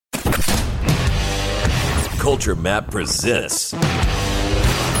Culture Map presents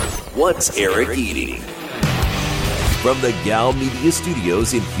What's Eric Eating? From the Gal Media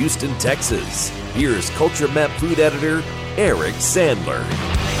Studios in Houston, Texas, here's Culture Map food editor Eric Sandler.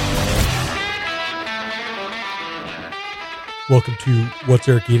 Welcome to What's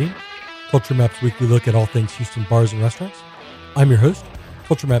Eric Eating? Culture Map's weekly look at all things Houston bars and restaurants. I'm your host,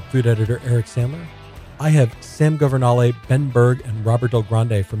 Culture Map food editor Eric Sandler. I have Sam Governale, Ben Berg, and Robert Del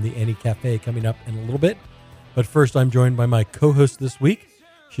Grande from the Annie Cafe coming up in a little bit. But first, I'm joined by my co-host this week.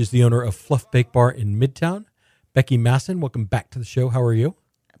 She's the owner of Fluff Bake Bar in Midtown, Becky Masson. Welcome back to the show. How are you?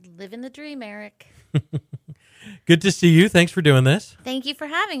 Living the dream, Eric. Good to see you. Thanks for doing this. Thank you for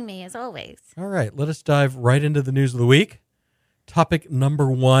having me, as always. All right, let us dive right into the news of the week. Topic number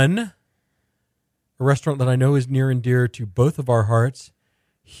one, a restaurant that I know is near and dear to both of our hearts,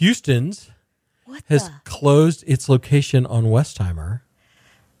 Houston's, has closed its location on Westheimer.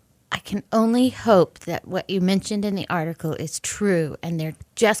 I can only hope that what you mentioned in the article is true, and they're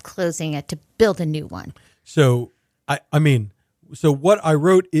just closing it to build a new one. So, so what I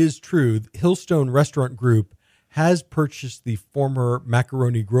wrote is true. Hillstone Restaurant Group has purchased the former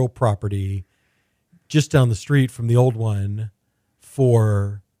Macaroni Grill property just down the street from the old one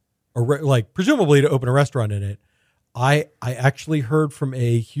for, presumably to open a restaurant in it. I actually heard from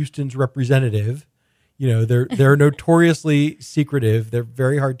a Houston's representative. You know, they're notoriously secretive. They're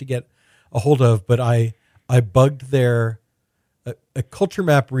very hard to get a hold of, but I bugged a Culture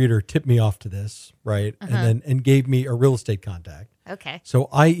Map reader tipped me off to this, right? And gave me a real estate contact. Okay. So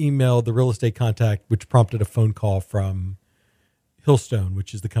I emailed the real estate contact, which prompted a phone call from Hillstone,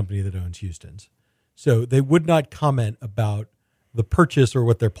 which is the company that owns Houston's. So they would not comment about the purchase or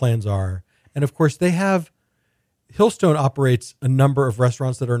what their plans are. And of course Hillstone operates a number of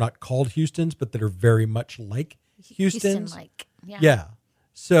restaurants that are not called Houston's, but that are very much like Houston's. Houston-like, yeah.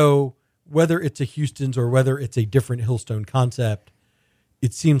 So whether it's a Houston's or whether it's a different Hillstone concept,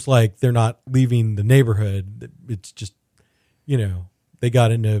 it seems like they're not leaving the neighborhood. It's just, they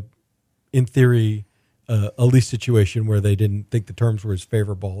got into, in theory, a lease situation where they didn't think the terms were as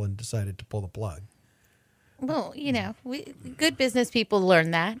favorable and decided to pull the plug. Well, good business people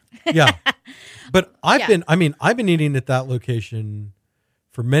learn that. Yeah. But I've been eating at that location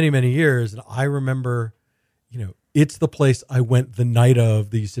for many, many years. And I remember, it's the place I went the night of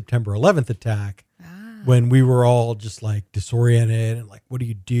the September 11th attack when we were all just like disoriented and like, what do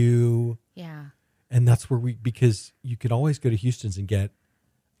you do? Yeah. And that's where because you could always go to Houston's and get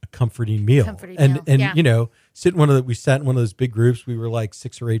a comforting meal. Sit we sat in one of those big groups. We were like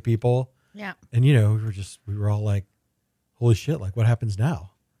 6 or 8 people. Yeah. And, we were all like, holy shit, like what happens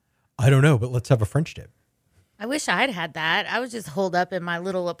now? I don't know, but let's have a French dip. I wish I'd had that. I was just holed up in my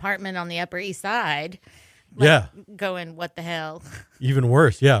little apartment on the Upper East Side. Going, what the hell? Even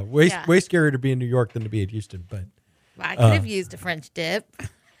worse. Yeah. Way scarier to be in New York than to be at Houston. But I could have used a French dip.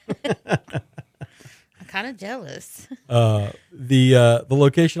 I'm kind of jealous. The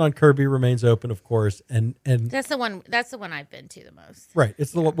location on Kirby remains open, of course. And that's the one I've been to the most. Right.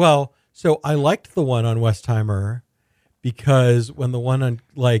 It's so I liked the one on Westheimer because when the one on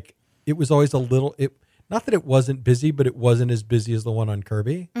it was always not that it wasn't busy, but it wasn't as busy as the one on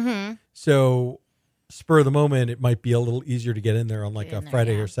Kirby. Mm-hmm. So spur of the moment, it might be a little easier to get in there on a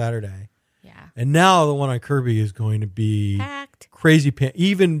Friday or Saturday. Yeah. And now the one on Kirby is going to be packed, crazy,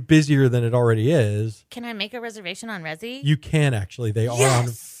 even busier than it already is. Can I make a reservation on Resi? You can actually. They are on.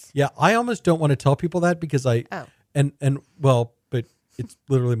 Yeah. I almost don't want to tell people that because but it's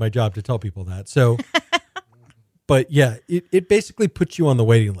literally my job to tell people that. So, but yeah, it basically puts you on the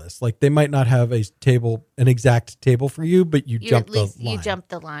waiting list. Like they might not have an exact table for you, but you jump the line. You jump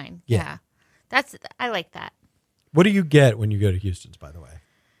the line. Yeah. I like that. What do you get when you go to Houston's, by the way?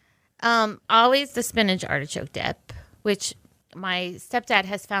 Always the spinach artichoke dip, which my stepdad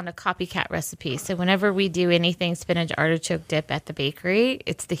has found a copycat recipe. So whenever we do anything spinach artichoke dip at the bakery,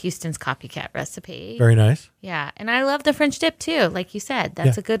 it's the Houston's copycat recipe. Very nice. Yeah. And I love the French dip too. Like you said,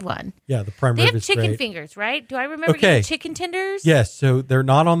 that's a good one. Yeah. The prime rib is great. They have chicken fingers, right? Do I remember getting chicken tenders? Yes. So they're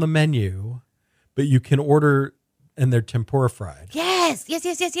not on the menu, but you can order and they're tempura fried. Yes.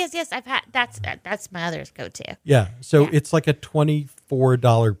 I've had that's my other go-to. Yeah. So it's like a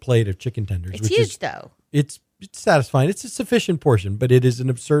 $24 plate of chicken tenders. It's huge though. It's satisfying. It's a sufficient portion, but it is an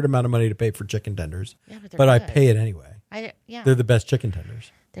absurd amount of money to pay for chicken tenders. Yeah, but I pay it anyway. Yeah. They're the best chicken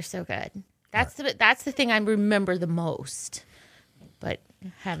tenders. They're so good. That's the thing I remember the most. But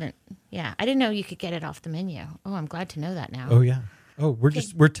haven't. Yeah, I didn't know you could get it off the menu. Oh, I'm glad to know that now. Oh yeah. Oh,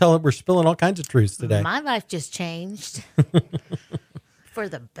 we're spilling all kinds of truths today. My life just changed for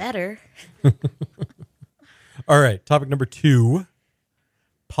the better. All right, topic number 2,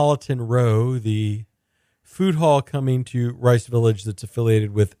 Politan Row, the food hall coming to Rice Village that's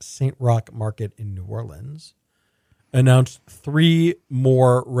affiliated with St. Roch Market in New Orleans. Announced 3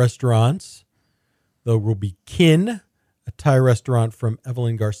 more restaurants. There will be Kin, a Thai restaurant from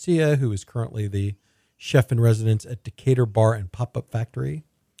Evelyn Garcia, who is currently the chef in residence at Decatur Bar and Pop-Up Factory.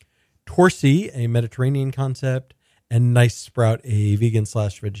 Torsi, a Mediterranean concept, and Nice Sprout, a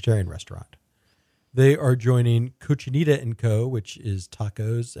vegan/vegetarian restaurant. They are joining Cochinita & Co., which is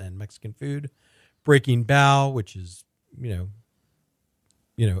tacos and Mexican food. Breaking Bao, which is,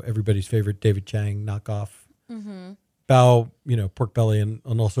 everybody's favorite David Chang knockoff. Mm-hmm. Bao, pork belly and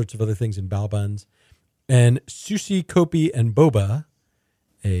all sorts of other things in bao buns. And Sushi, Kopi, and Boba,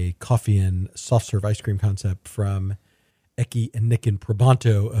 a coffee and soft serve ice cream concept from Eki and Nick and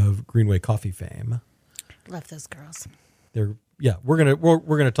Probanto of Greenway Coffee fame. Love those girls. We're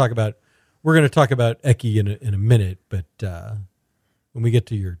gonna talk about Eki in a minute, but when we get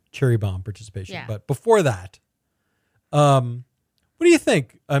to your cherry bomb participation. Yeah. But before that, what do you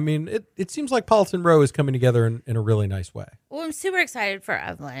think? I mean, it seems like Politan Row is coming together in a really nice way. Well, I'm super excited for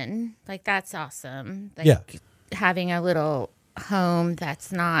Evelyn. Like, that's awesome. Like, yeah. Having a little home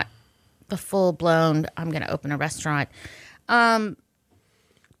that's not the full-blown, I'm going to open a restaurant. Couple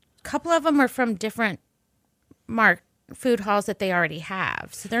of them are from different food halls that they already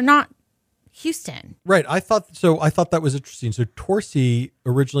have. So they're not Houston. Right. I thought that was interesting. So Torsi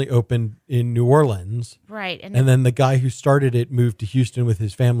originally opened in New Orleans. Right. And then the guy who started it moved to Houston with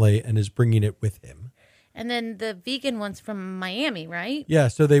his family and is bringing it with him. And then the vegan one's from Miami, right? Yeah.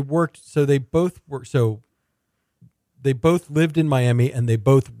 So they both lived in Miami and they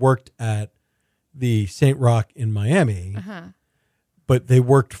both worked at the St. Roch in Miami. Uh-huh. But they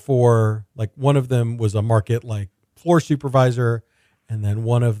worked for, like, one of them was a market like floor supervisor. And then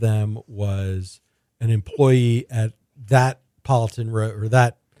one of them was an employee at that Politan Row or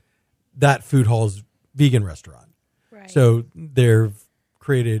that food hall's vegan restaurant. Right. So they've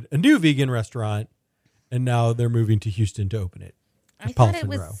created a new vegan restaurant, and now they're moving to Houston to open it. I thought it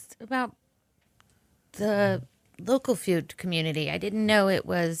was about the local food community. I didn't know it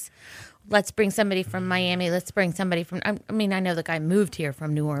was, let's bring somebody from Miami. Let's bring somebody from, I mean, I know the guy moved here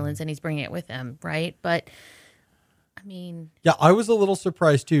from New Orleans and he's bringing it with him, right? But I mean, yeah, I was a little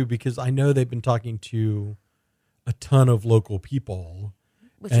surprised too, because I know they've been talking to a ton of local people,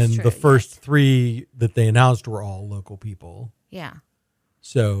 and the first 3 that they announced were all local people. Yeah.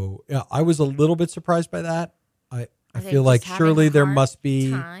 So yeah, I was a little bit surprised by that. I feel like surely there must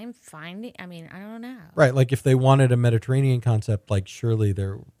be time finding. I mean, I don't know. Right, like if they wanted a Mediterranean concept, like surely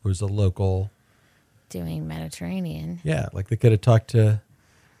there was a local doing Mediterranean. Yeah, like they could have talked to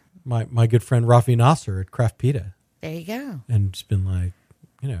my good friend Rafi Nasser at Craft Pita. There you go. And just been like,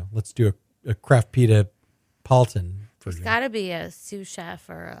 let's do a Craft Pita Politan. There's got to be a sous chef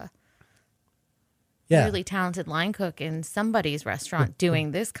or a really talented line cook in somebody's restaurant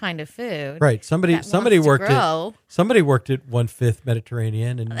doing this kind of food. Right. Somebody worked at 1/5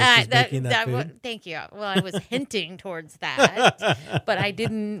 Mediterranean and was making that food. Thank you. Well, I was hinting towards that, but I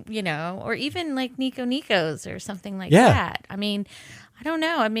didn't, or even like Nico's or something like that. I mean, I don't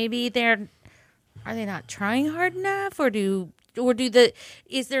know. Maybe are they not trying hard enough, or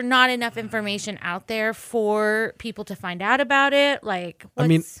is there not enough information out there for people to find out about it? Like, I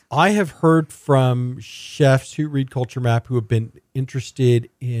mean, I have heard from chefs who read Culture Map who have been interested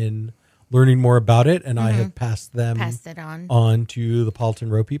in learning more about it, and I have passed it on to the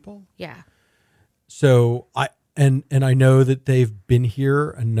Politan Row people. Yeah. So I know that they've been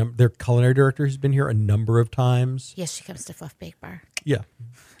here. Their culinary director has been here a number of times. Yes, she comes to Fluff Bake Bar. Yeah.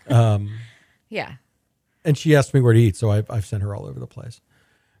 Yeah. And she asked me where to eat, so I've sent her all over the place.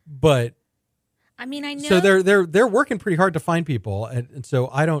 But I mean, I know. So they're working pretty hard to find people, and so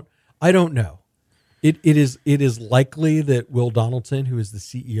I don't know. It is likely that Will Donaldson, who is the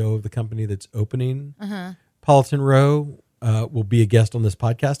CEO of the company that's opening Politan Row, will be a guest on this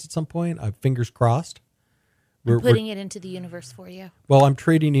podcast at some point. Fingers crossed. We're putting it into the universe for you. Well, I'm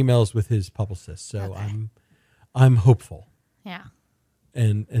trading emails with his publicist, so okay. I'm hopeful. Yeah.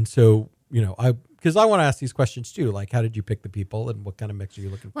 And so, because I want to ask these questions too, like how did you pick the people and what kind of mix are you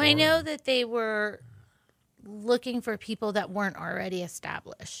looking for? Well, I know that they were looking for people that weren't already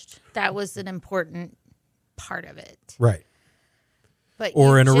established. That was an important part of it. Right. But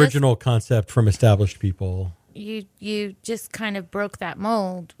or an original concept from established people. You just kind of broke that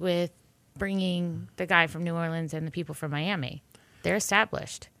mold with bringing the guy from New Orleans and the people from Miami. They're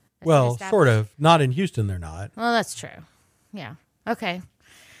established. Sort of. Not in Houston, they're not. Well, that's true. Yeah. Okay.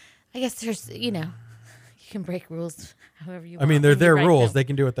 I guess there's, you can break rules however you want. I mean, they're their rules. They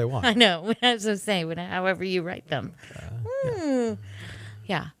can do what they want. I know. As I was saying, however you write them.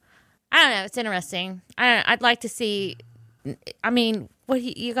 Yeah. I I don't know. It's interesting. I'd like to see. I mean, what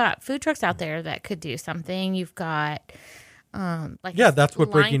you got? Food trucks out there that could do something. You've got, that's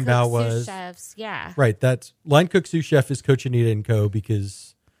what Breaking Bow was. Chefs. Yeah, right. That's line cook sous chef is Coach Anita and Co.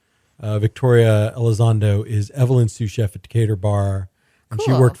 because Victoria Elizondo is Evelyn's sous chef at Decatur Bar, and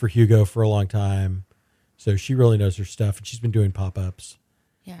she worked for Hugo for a long time, so she really knows her stuff, and she's been doing pop-ups.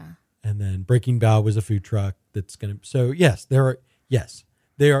 Yeah. And then Breaking Bow was a food truck that's going to. So yes, they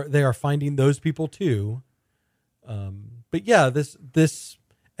are finding those people too. But yeah, this,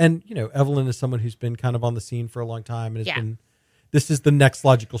 and Evelyn is someone who's been kind of on the scene for a long time, and this is the next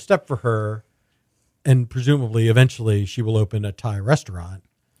logical step for her, and presumably eventually she will open a Thai restaurant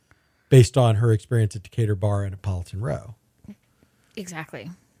based on her experience at Decatur Bar and at Politan Row.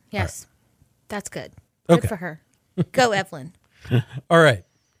 Exactly. Yes, that's good. Okay. Good for her. Go, Evelyn. All right.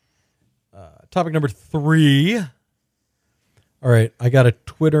 Topic number 3. All right, I got a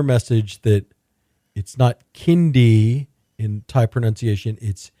Twitter message that it's not Kindi in Thai pronunciation;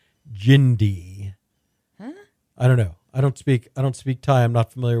 it's Jindi. Huh? I don't know. I don't speak Thai. I'm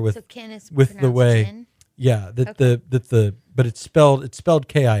not familiar with the way. Jin? Yeah, but it's spelled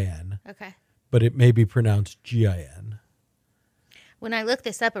Kin. Okay. But it may be pronounced Gin. When I looked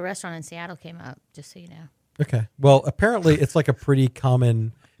this up, a restaurant in Seattle came up. Just so you know. Okay. Well, apparently it's like a pretty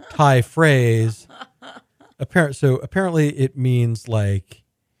common Thai phrase. Apparently it means like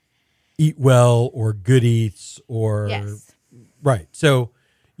eat well or good eats or right. So,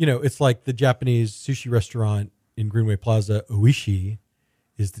 it's like the Japanese sushi restaurant in Greenway Plaza, Oishi,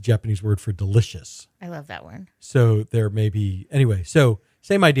 is the Japanese word for delicious. I love that word. So there may be anyway. So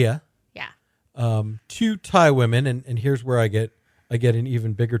same idea. Yeah. 2 Thai women, and here's where I get in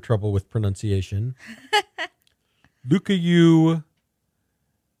even bigger trouble with pronunciation. Lukayu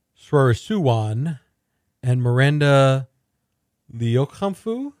Swarasuwan and Miranda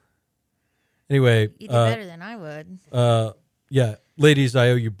Leokamfu. Anyway, you did better than I would. Yeah, ladies, I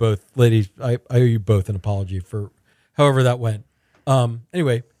owe you both. Ladies, I owe you both an apology for however that went.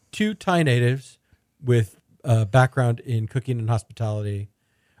 Anyway, 2 Thai natives with background in cooking and hospitality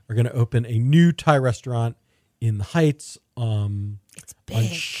are going to open a new Thai restaurant in the Heights. It's big. On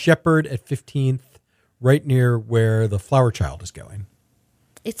Shepherd at 15th, right near where the Flower Child is going.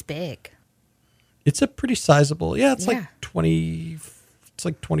 It's big. It's a pretty sizable. Yeah, it's like 20. It's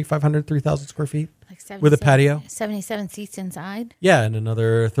like 2,500, 3,000 square feet with a patio. 77 seats inside. Yeah, and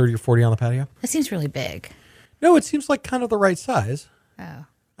another 30 or 40 on the patio. That seems really big. No, it seems like kind of the right size. Oh.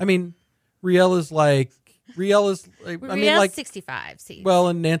 I mean, Riel is like 65 seats. Well,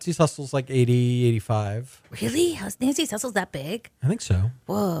 and Nancy's Hustle's like 80, 85. Really? Nancy's Hustle's that big? I think so.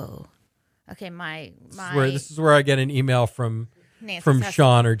 Whoa. Okay, This is where I get an email from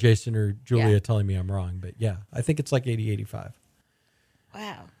Sean or Jason or Julia telling me I'm wrong. But yeah, I think it's like 80, 85.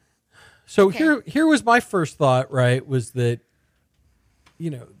 Wow. So here was my first thought, right, was that,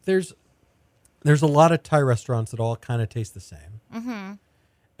 there's a lot of Thai restaurants that all kind of taste the same. Mm-hmm.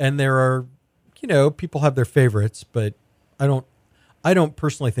 And there are, people have their favorites, but I don't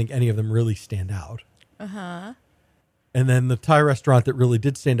personally think any of them really stand out. Uh-huh. And then the Thai restaurant that really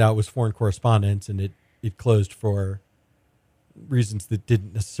did stand out was Foreign Correspondence, and it closed for reasons that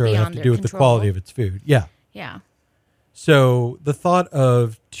didn't necessarily have to do with the quality of its food. Yeah. Yeah. So the thought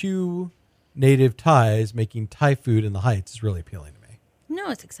of 2 native Thais making Thai food in the Heights is really appealing to me. No,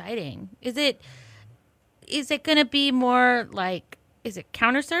 it's exciting. Is it going to be more like, is it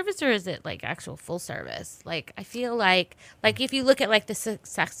counter service or is it like actual full service? Like, I feel like if you look at like the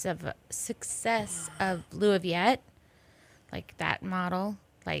success of Louis Viet, like that model,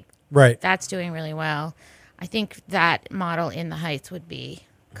 like right, that's doing really well. I think that model in the Heights would be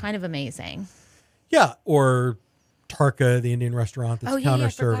kind of amazing. Yeah, or Tarka, the Indian restaurant that's counter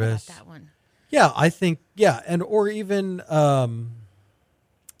service. I forgot about that one. Yeah, I think or even the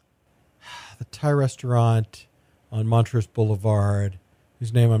Thai restaurant on Montrose Boulevard,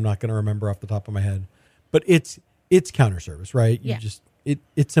 whose name I'm not going to remember off the top of my head, but it's counter service, right?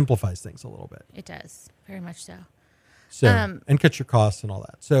 It simplifies things a little bit. It does, very much so. So and cuts your costs and all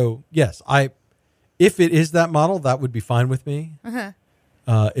that. So yes, if it is that model, that would be fine with me. Uh-huh.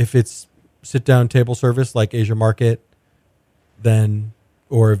 If it's sit down table service like Asia Market, then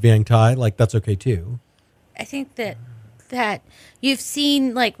or Vieng Thai, like that's okay too. I think that you've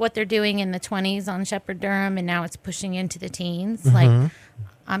seen like what they're doing in the 20s on Shepherd Durham, and now it's pushing into the teens. Mm-hmm. Like,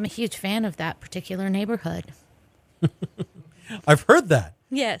 I'm a huge fan of that particular neighborhood. I've heard that.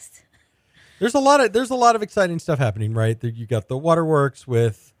 Yes. There's a lot of exciting stuff happening, right? You got the Waterworks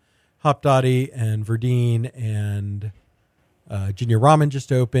with Hop Dottie and Verdine, and Junior Ramen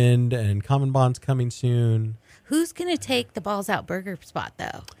just opened, and Common Bond's coming soon. Who's going to take the Balls Out Burger spot,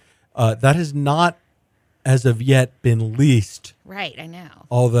 though? That has not, as of yet, been leased. Right, I know.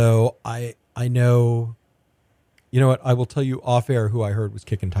 Although I know, you know what? I will tell you off air who I heard was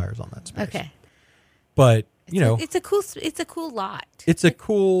kicking tires on that space. Okay. But it's a cool lot. It's a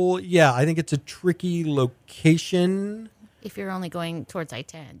cool. Yeah, I think it's a tricky location. If you're only going towards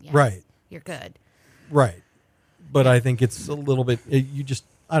I-10, yes, right, you're good. Right, but I think it's a little bit.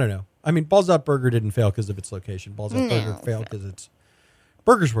 I don't know. I mean, Balls Out Burger didn't fail because of its location. Balls Out Burger failed because its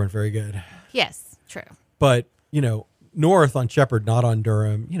burgers weren't very good. Yes, true. But north on Shepherd, not on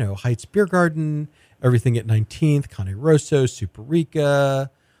Durham. Heights Beer Garden, everything at 19th, Cane Rosso, Superica,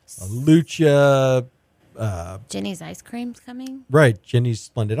 Lucha. Jenny's Ice Cream's coming. Right, Jenny's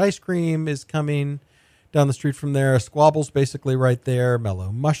Splendid Ice Cream is coming down the street from there. Squabble's basically right there.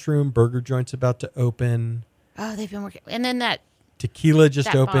 Mellow Mushroom Burger Joint's about to open. Oh, they've been working, and then that Tequila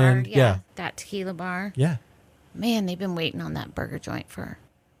just opened. Bar, yeah, that tequila bar. Yeah, man, they've been waiting on that burger joint for.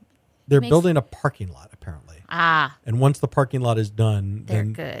 They're building a parking lot apparently. And once the parking lot is done,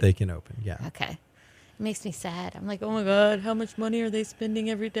 then they can open. Yeah. Okay. It makes me sad. I'm like, oh my god, how much money are they spending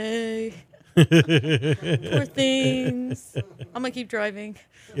every day? Poor things. I'm gonna keep driving.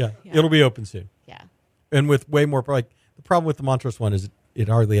 Yeah, it'll be open soon. Yeah, and with way more. Like the problem with the Montrose one is it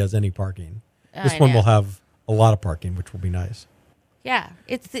hardly has any parking. This one will have a lot of parking, which will be nice. Yeah,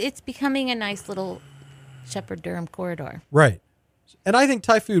 it's becoming a nice little Shepherd Durham corridor. Right, and I think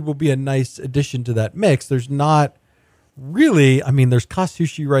Thai food will be a nice addition to that mix. There's not really. I mean, there's Ka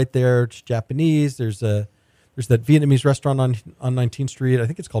Sushi right there. It's Japanese. There's that Vietnamese restaurant on 19th Street. I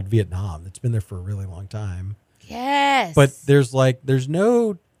think it's called Vietnam. It's been there for a really long time. Yes. But there's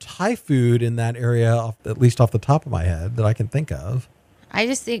no Thai food in that area, at least off the top of my head, that I can think of. I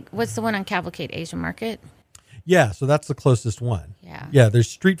just think, what's the one on Cavalcade, Asian Market? Yeah, so that's the closest one. Yeah. Yeah, there's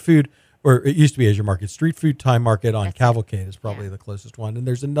street food, or it used to be Asian Market. Street food Thai Market on Cavalcade is probably the closest one. And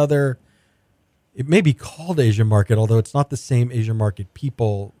there's another, it may be called Asian Market, although it's not the same Asian Market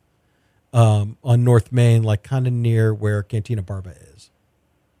people. On North Main, like kind of near where Cantina Barba is.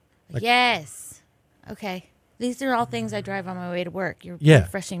 Yes. Okay. These are all things I drive on my way to work. You're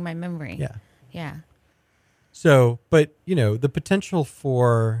refreshing my memory. Yeah. Yeah. So, but, the potential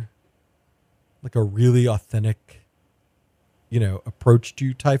for like a really authentic, approach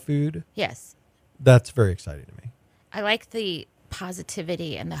to Thai food. Yes. That's very exciting to me. I like the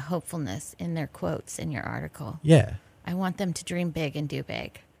positivity and the hopefulness in their quotes in your article. Yeah. I want them to dream big and do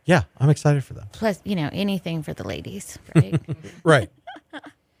big. Yeah, I'm excited for that. Plus, anything for the ladies, right? Right.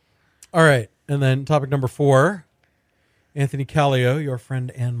 All right. And then topic number 4, Anthony Callio, your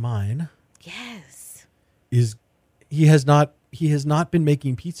friend and mine. Yes. He has not been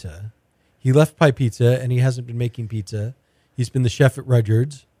making pizza. He left Pie Pizza and he hasn't been making pizza. He's been the chef at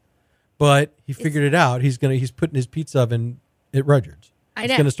Rudyard's, but he figured it out. He's putting his pizza oven at Rudyard's. I know.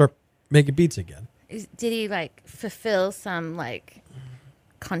 He's going to start making pizza again. Did he fulfill some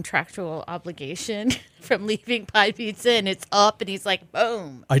contractual obligation from leaving Pie Pizza and it's up and he's like,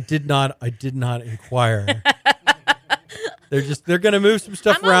 boom? I did not inquire. They're going to move some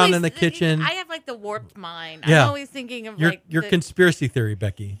stuff around in the kitchen. I have the warped mind. Yeah. I'm always thinking of your conspiracy theory,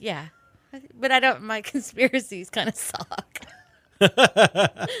 Becky. Yeah. But I don't, my conspiracies kind of suck.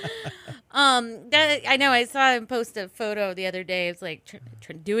 I know I saw him post a photo the other day. It's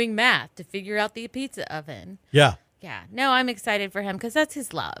doing math to figure out the pizza oven. Yeah. Yeah. No, I'm excited for him because that's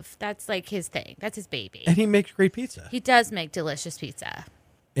his love. That's his thing. That's his baby. And he makes great pizza. He does make delicious pizza.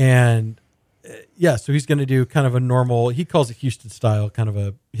 And so he's going to do kind of a normal, he calls it Houston style, kind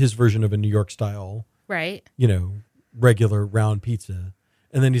of his version of a New York style. Right. Regular round pizza.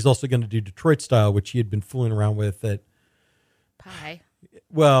 And then he's also going to do Detroit style, which he had been fooling around with at Pie.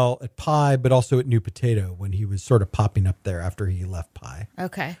 Well, at Pie, but also at New Potato when he was sort of popping up there after he left Pie.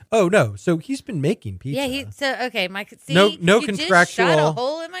 Okay. Oh no! So he's been making pizza. Yeah. Okay. No you contractual. Just shot a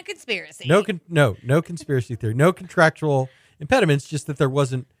hole in my conspiracy. No conspiracy theory. No contractual impediments. Just that there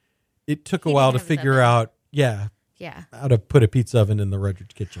wasn't. It took a while to figure out. Yeah. Yeah. How to put a pizza oven in the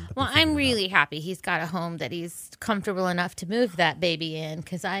Rudyard's kitchen. Well, I'm really happy he's got a home that he's comfortable enough to move that baby in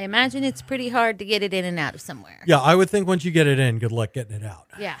because I imagine it's pretty hard to get it in and out of somewhere. Yeah, I would think once you get it in, good luck getting it out.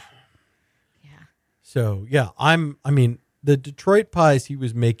 Yeah. Yeah. So, yeah, the Detroit pies he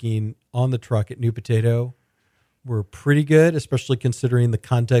was making on the truck at New Potato were pretty good, especially considering the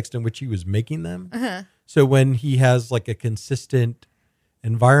context in which he was making them. Uh-huh. So when he has a consistent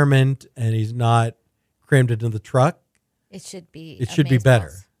environment and he's not crammed into the truck, it should be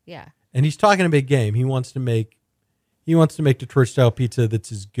better. Yeah. And he's talking a big game. He wants to make Detroit style pizza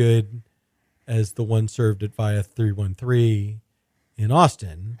that's as good as the one served at Via 313 in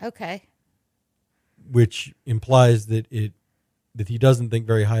Austin. Okay. Which implies that it that he doesn't think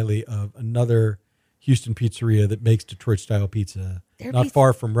very highly of another Houston pizzeria that makes Detroit-style pizza, not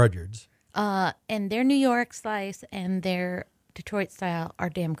far from Rudyard's. And their New York slice and their Detroit style are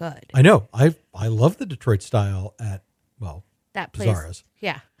damn good. I know. I love the Detroit style at, That place. Pizarra's.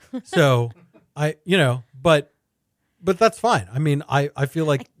 Yeah. So, but that's fine. I mean, I feel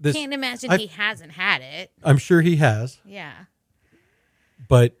like I can't imagine he hasn't had it. I'm sure he has. Yeah.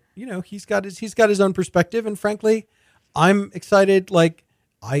 But, he's got his own perspective, and frankly, I'm excited. Like,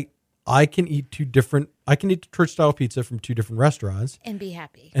 I can eat Detroit style pizza from 2 different restaurants and be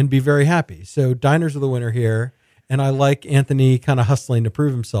happy. And be very happy. So diners are the winner here. And I like Anthony kind of hustling to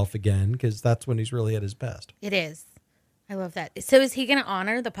prove himself again, because that's when he's really at his best. It is. I love that. So is he going to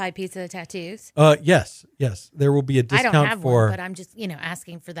honor the pie pizza tattoos? Yes. There will be a discount I don't have for. one, but I'm just,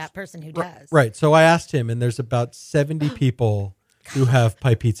 asking for that person who does. Right. So I asked him, and there's about 70 people who have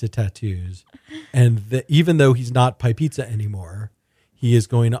pie pizza tattoos. And even though he's not pie pizza anymore, he is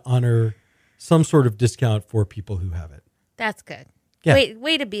going to honor some sort of discount for people who have it. That's good. Yeah.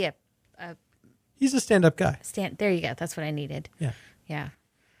 Way to be a He's a stand-up guy. There you go. That's what I needed. Yeah.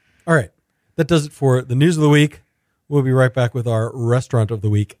 All right. That does it for the news of the week. We'll be right back with our restaurant of the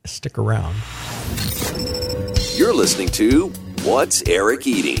week. Stick around. You're listening to What's Eric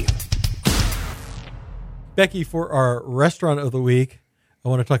Eating? Becky, for our restaurant of the week, I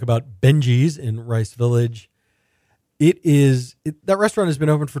want to talk about Benji's in Rice Village. That restaurant has been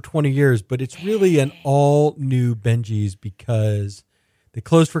open for 20 years, but it's really an all-new Benji's because they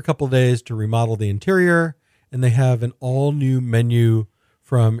closed for a couple of days to remodel the interior, and they have an all-new menu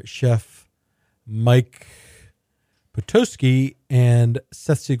from Chef Mike Potosky and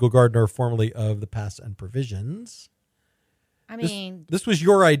Seth Siegel Gardner, formerly of The Pass and Provisions. I mean, this was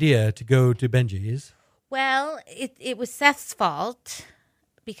your idea to go to Benji's. Well, it was Seth's fault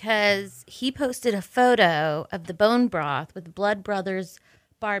because he posted a photo of the bone broth with Blood Brothers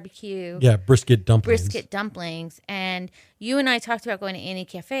barbecue. Yeah, brisket dumplings. And you and I talked about going to Annie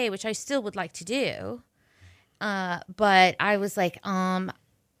Cafe, which I still would like to do. But I was like, I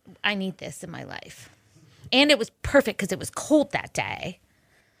need this in my life. And it was perfect because it was cold that day.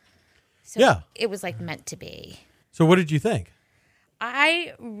 So it was like meant to be. So what did you think?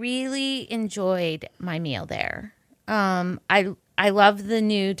 I really enjoyed my meal there. I love the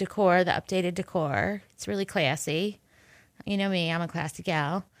new decor, the updated decor. It's really classy. You know me, I'm a classy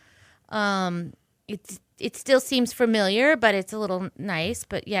gal. It still seems familiar, but it's a little nice.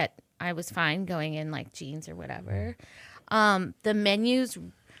 But yet I was fine going in like jeans or whatever. The menus,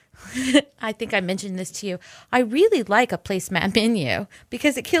 I think I mentioned this to you. I really like a placemat menu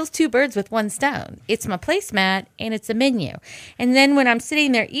because it kills 2 birds with 1 stone. It's my placemat and it's a menu. And then when I'm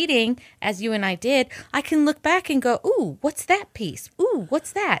sitting there eating, as you and I did, I can look back and go, ooh, what's that piece? Ooh,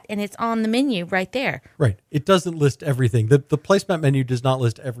 what's that? And it's on the menu right there. It doesn't list everything. The placemat menu does not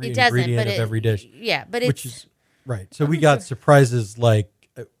list every ingredient of every dish. Yeah, but which is right. So we got surprises like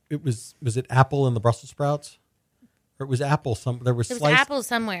was it apple in the Brussels sprouts? Or it was apple. There was apple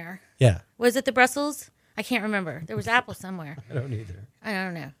somewhere. Yeah. Was it the Brussels? I can't remember. There was apple somewhere. I don't either. I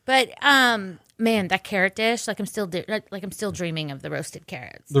don't know. But man, that carrot dish, I'm still dreaming of the roasted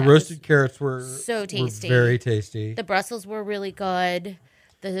carrots. The roasted carrots were so tasty. Were very tasty. The Brussels were really good.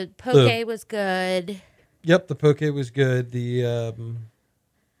 The poke was good. Yep, the poke was good. The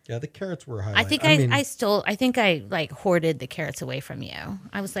carrots were high. I think I think I like hoarded the carrots away from you.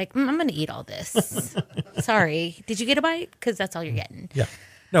 I was like, I'm going to eat all this. Sorry. Did you get a bite? Because that's all you're getting. Yeah.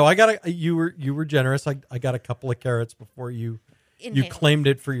 No, you were generous. I got a couple of carrots before you claimed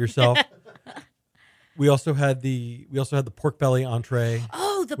it for yourself. We also had the pork belly entree.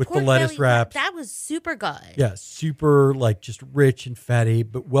 Oh, with the lettuce wraps. That was super good. Yeah, super just rich and fatty,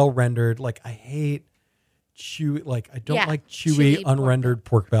 but well rendered. I hate chewy. I don't like chewy unrendered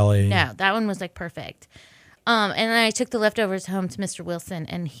pork belly. No, that one was perfect. And then I took the leftovers home to Mr. Wilson,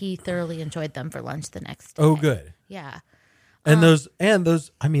 and he thoroughly enjoyed them for lunch the next day. Oh, good. Yeah. And those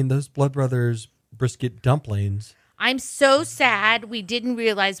Blood Brothers brisket dumplings. I'm so sad we didn't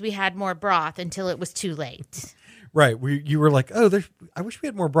realize we had more broth until it was too late. Right. You were like, I wish we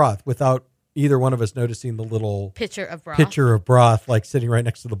had more broth, without either one of us noticing the little pitcher of broth sitting right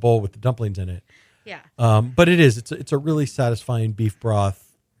next to the bowl with the dumplings in it. Yeah. But it's a really satisfying beef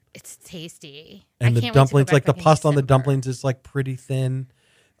broth. It's tasty. And the dumplings, the pasta on the dumplings is pretty thin.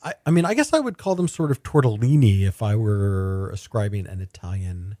 I guess I would call them sort of tortellini if I were ascribing an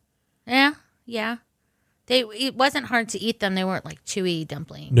Italian. Yeah. It wasn't hard to eat them. They weren't chewy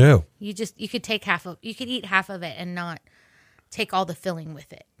dumplings. No. You could eat half of it and not take all the filling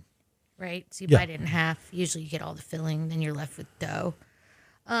with it. Right? So you bite it in half. Usually you get all the filling, then you're left with dough.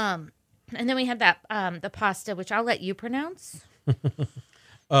 And then we had that the pasta, which I'll let you pronounce.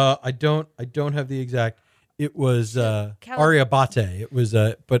 I don't have the exact. It was Aria Bate. It was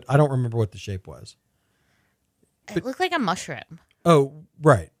but I don't remember what the shape was. It looked like a mushroom. Oh,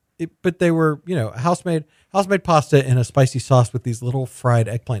 right. But they were, house-made pasta in a spicy sauce with these little fried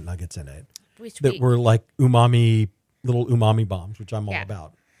eggplant nuggets in it that were like little umami bombs, which I'm all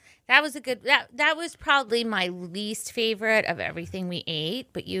about. That was that was probably my least favorite of everything we ate,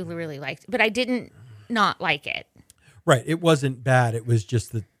 but you really liked it. But I didn't not like it. Right. It wasn't bad. It was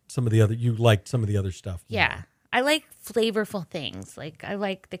just that you liked some of the other stuff. Yeah. I like flavorful things. Like I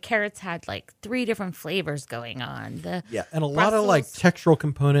like the carrots had like 3 different flavors going on. And a lot of like textural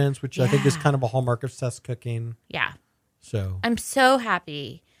components, which I think is kind of a hallmark of Seth's cooking. Yeah. So I'm so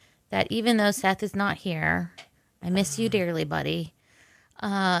happy that even though Seth is not here, I miss you dearly, buddy.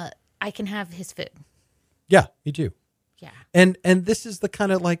 I can have his food. Yeah, me too. Yeah. And this is the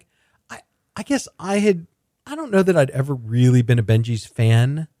kind of like I guess I don't know that I'd ever really been a Benji's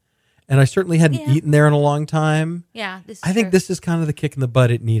fan. And I certainly hadn't eaten there in a long time. Yeah. I think this is kind of the kick in the butt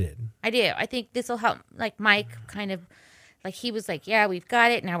it needed. I do. I think this will help. Like Mike kind of, like he was like, yeah, we've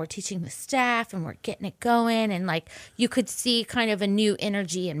got it. Now we're teaching the staff and we're getting it going. And like you could see kind of a new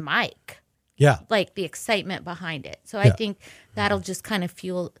energy in Mike. Yeah. Like the excitement behind it. So I think that'll just kind of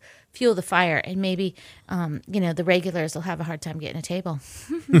fuel the fire. And maybe, the regulars will have a hard time getting a table.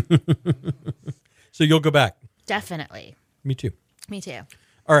 So you'll go back? Definitely. Me too. Me too.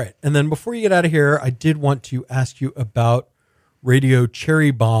 All right. And then before you get out of here, I did want to ask you about Radio Cherry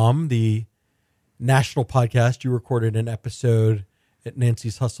Bomb, the national podcast. You recorded an episode at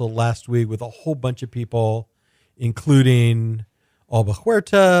Nancy's Hustle last week with a whole bunch of people, including Alba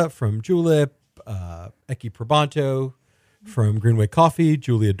Huerta from Julep, Eki Probanto from Greenway Coffee,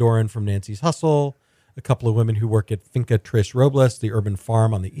 Julia Doran from Nancy's Hustle, a couple of women who work at Finca Tres Robles, the urban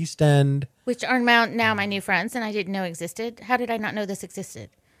farm on the East End. Which are now my new friends, and I didn't know existed. How did I not know this existed?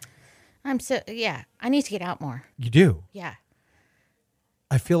 I need to get out more. You do? Yeah.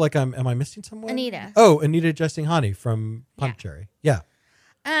 I feel like am I missing someone? Anita. Oh, Anita Jessinghani from Pondicherry. Yeah.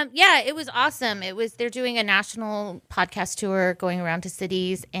 It was awesome. They're doing a national podcast tour going around to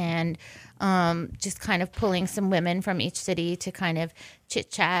cities and just kind of pulling some women from each city to kind of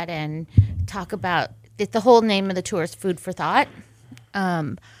chit chat and talk about it. The whole name of the tour is Food for Thought.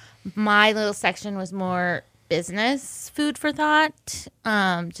 My little section was more business food for thought,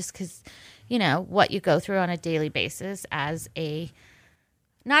 just because, what you go through on a daily basis as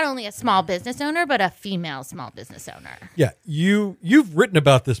not only a small business owner, but a female small business owner. Yeah, you've written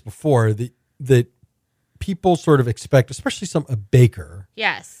about this before, that people sort of expect, especially a baker,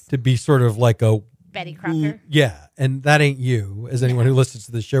 yes, to be sort of like a Betty Crocker. Yeah, and that ain't you, as anyone who listens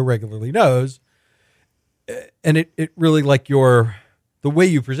to the show regularly knows. And it really, like, the way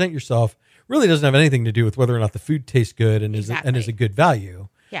you present yourself really doesn't have anything to do with whether or not the food tastes good and is a good value.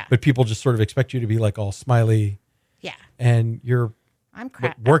 Yeah. But people just sort of expect you to be like all smiley. Yeah. And you're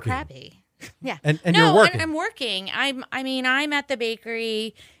working. I'm crappy. Yeah. And you're working. I'm working. I'm at the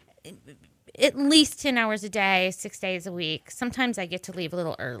bakery at least 10 hours a day, 6 days a week. Sometimes I get to leave a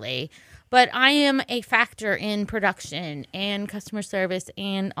little early. But I am a factor in production and customer service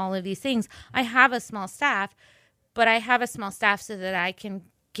and all of these things. I have a small staff, but I have a small staff so that I can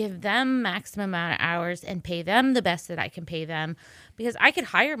give them maximum amount of hours and pay them the best that I can pay them, because I could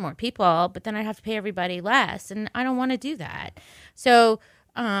hire more people, but then I'd have to pay everybody less, and I don't want to do that. So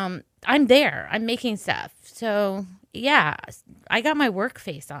I'm there. I'm making stuff. So, yeah, I got my work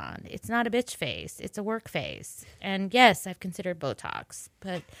face on. It's not a bitch face. It's a work face. And, yes, I've considered Botox,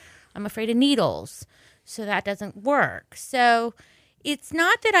 but I'm afraid of needles, so that doesn't work. So it's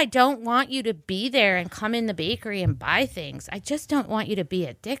not that I don't want you to be there and come in the bakery and buy things. I just don't want you to be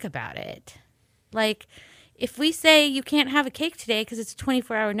a dick about it. Like, if we say you can't have a cake today because it's a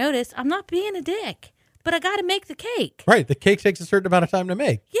 24-hour notice, I'm not being a dick. But I got to make the cake. Right. The cake takes a certain amount of time to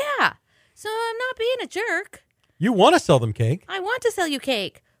make. Yeah. So I'm not being a jerk. You want to sell them cake. I want to sell you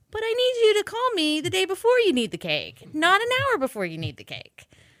cake. But I need you to call me the day before you need the cake, not an hour before you need the cake.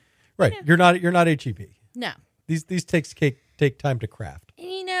 Right. You're not HEB. No. These take time to craft.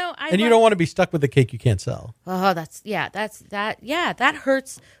 And you don't want to be stuck with the cake you can't sell. Oh, that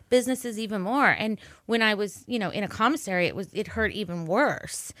hurts businesses even more. And when I was, in a commissary, it hurt even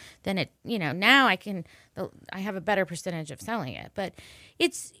worse than it, now I have a better percentage of selling it. But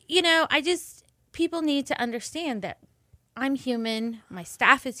it's, people need to understand that I'm human. My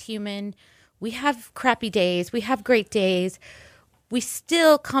staff is human. We have crappy days. We have great days. We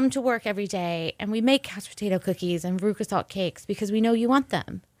still come to work every day and we make couch potato cookies and veruca salt cakes because we know you want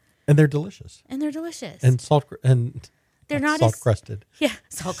them. And they're delicious. And they're delicious. And salt and They're not salt crusted. Yeah,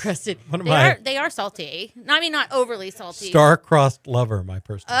 salt crusted. One of They are salty. I mean, not overly salty. Star-crossed lover, my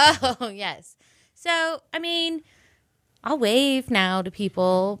personal favorite. Oh, yes. So, I mean, I'll wave now to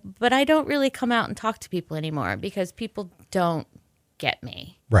people, but I don't really come out and talk to people anymore because people don't get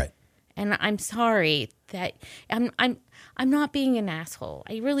me. Right. And I'm sorry that I'm not being an asshole.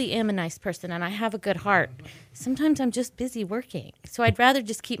 I really am a nice person and I have a good heart. Sometimes I'm just busy working. So I'd rather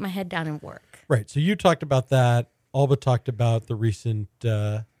just keep my head down and work. Right. So you talked about that. Alba talked about the recent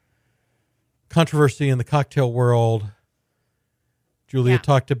controversy in the cocktail world. Julia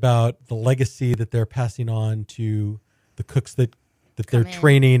talked about the legacy that they're passing on to the cooks that they're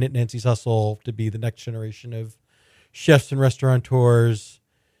training at Nancy's Hustle to be the next generation of chefs and restaurateurs.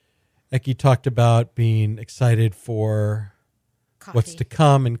 Eki talked about being excited for what's to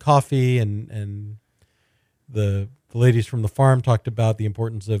come in coffee, and the ladies from the farm talked about the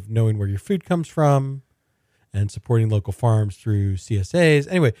importance of knowing where your food comes from and supporting local farms through CSAs.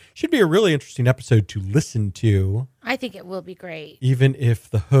 Anyway, should be a really interesting episode to listen to. I think it will be great. Even if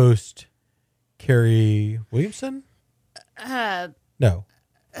the host, Carrie Williamson? No.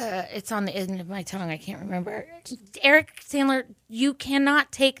 It's on the end of my tongue. I can't remember. Eric Sandler, you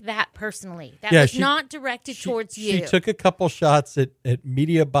cannot take that personally. That was not directed towards you. She took a couple shots at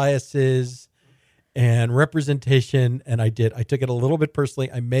media biases and representation, and I did. I took it a little bit personally.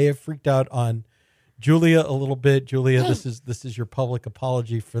 I may have freaked out on Julia a little bit. Julia, this is your public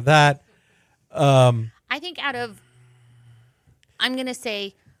apology for that. I think I'm going to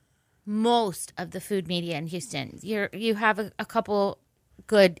say most of the food media in Houston, you have a couple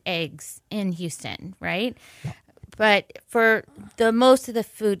good eggs in Houston, right? Yeah. But for the most of the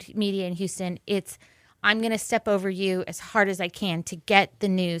food media in Houston, I'm going to step over you as hard as I can to get the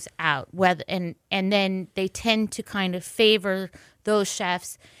news out. And then they tend to kind of favor those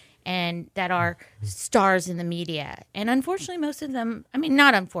chefs and that are stars in the media. And unfortunately, most of them, I mean,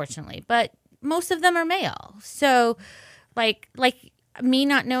 not unfortunately, but most of them are male. So like me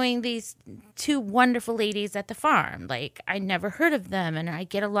not knowing these two wonderful ladies at the farm, like I never heard of them. And I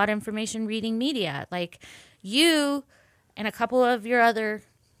get a lot of information reading media. Like you and a couple of your other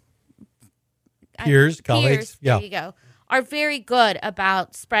peers, colleagues, there you go, are very good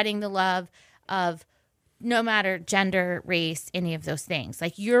about spreading the love of no matter gender, race, any of those things.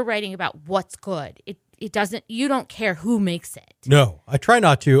 Like you're writing about what's good. It doesn't, you don't care who makes it. No, I try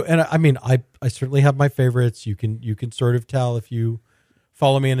not to. And I mean, I certainly have my favorites. You can sort of tell if you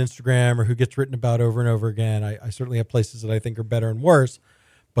follow me on Instagram or who gets written about over and over again. I certainly have places that I think are better and worse,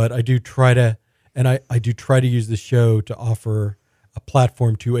 but I do try to, and I do try to use the show to offer a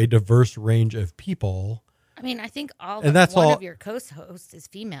platform to a diverse range of people. I mean, I think of your co-hosts is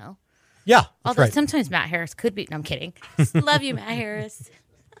female. Yeah. Although right. Sometimes Matt Harris could be. No, I'm kidding. Love you, Matt Harris.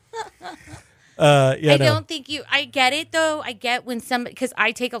 Don't think I get it though. I get when somebody, because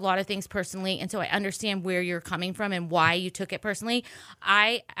I take a lot of things personally, and so I understand where you're coming from and why you took it personally.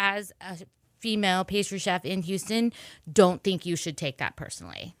 I, as a female pastry chef in Houston, don't think you should take that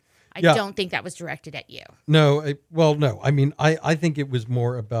personally. I don't think that was directed at you. No, no. I mean, I think it was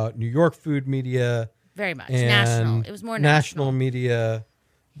more about New York food media. Very much national. It was more national media.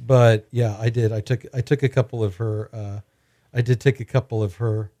 But yeah, I did. I took a couple of her. I did take a couple of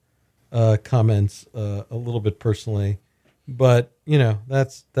her comments a little bit personally, but you know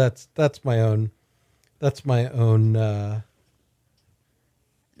that's my own. That's my own.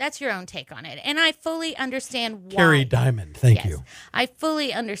 That's your own take on it, and I fully understand why. Carrie Diamond, thank you. I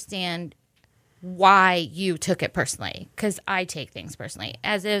fully understand why you took it personally, because I take things personally.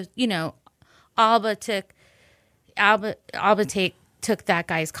 As if Alba took that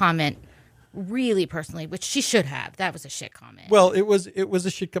guy's comment really personally, which she should have. That was a shit comment. Well, it was a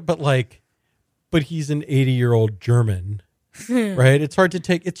shit, but he's an 80-year-old German, right? It's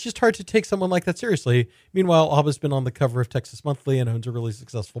just hard to take someone like that seriously. Meanwhile, Alba's been on the cover of Texas Monthly and owns a really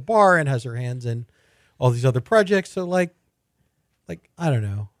successful bar and has her hands in all these other projects. So I don't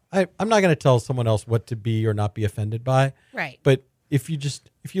know. I'm not going to tell someone else what to be or not be offended by. Right. But if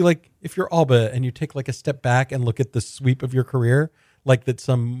you're Alba and you take a step back and look at the sweep of your career, like that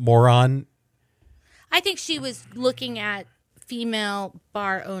some moron. I think she was looking at female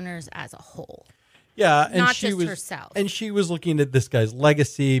bar owners as a whole. Yeah, and not she just was herself. And she was looking at this guy's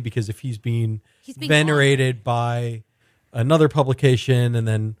legacy, because if he's being venerated by another publication, and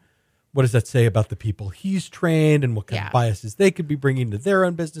then what does that say about the people he's trained and what kind of biases they could be bringing to their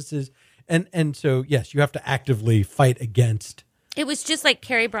own businesses? And so, yes, you have to actively fight against. It was just like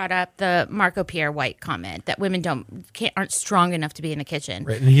Carrie brought up the Marco Pierre White comment that women aren't strong enough to be in the kitchen.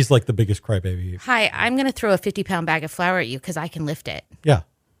 Right, and he's like the biggest crybaby. Hi, I'm going to throw a 50-pound bag of flour at you because I can lift it. Yeah.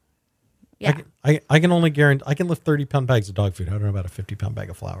 Yeah. I can only guarantee I can lift 30-pound bags of dog food. I don't know about a 50-pound bag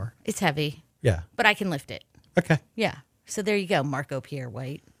of flour. It's heavy. Yeah. But I can lift it. Okay. Yeah. So there you go, Marco Pierre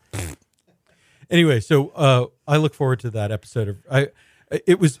White. Anyway, so I look forward to that episode of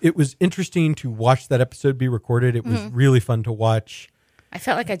it was interesting to watch that episode be recorded. It was really fun to watch. I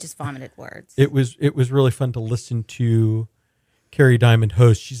felt like I just vomited words. It was really fun to listen to Carrie Diamond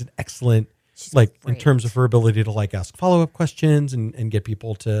host. She's an excellent Great. in terms of her ability to ask follow-up questions and get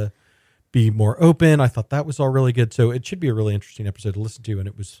people to be more open. I thought that was all really good. So it should be a really interesting episode to listen to. And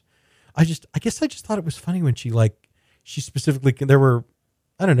it was I guess I just thought it was funny when she specifically there were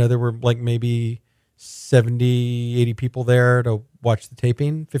maybe 70, 80 people there to watch the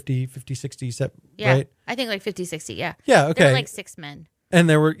taping, 50, 60, Yeah, right? I think 50, 60, yeah. Yeah, okay. There were 6 men. And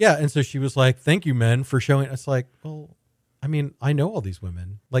there were, and so she was like, thank you, men, for showing. It's like, well, I mean, I know all these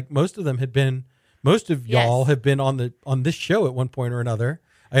women. Most of y'all have been on this show at one point or another.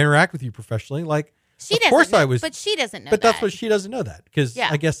 I interact with you professionally. She of course I was. But she doesn't know But that. that's what she doesn't know that. Because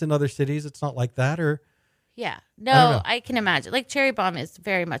I guess in other cities, it's not like that or. Yeah. No, I can imagine. Cherry Bomb is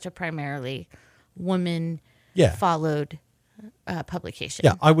very much a primarily woman-followed publication.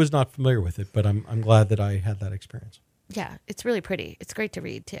 Yeah, I was not familiar with it, but I'm glad that I had that experience. Yeah, it's really pretty. It's great to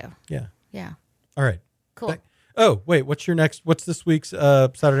read, too. Yeah. Yeah. All right. Cool. Oh, wait, what's this week's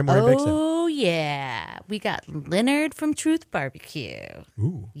Saturday morning bake sale? Oh, yeah. We got Leonard from Truth Barbecue.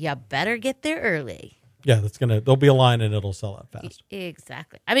 Ooh. You better get there early. Yeah, there'll be a line and it'll sell out fast.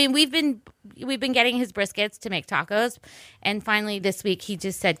 Exactly. I mean, we've been getting his briskets to make tacos, and finally this week he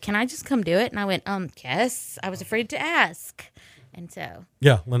just said, "Can I just come do it?" And I went, yes. I was afraid to ask, and so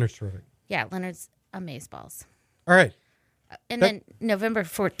yeah, Leonard's terrific. Yeah, Leonard's amazeballs. All right, and then November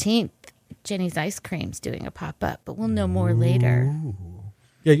 14th, Jenny's Ice Cream's doing a pop up, but we'll know more later.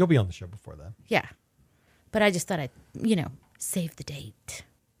 Yeah, you'll be on the show before then. Yeah, but I just thought I'd save the date.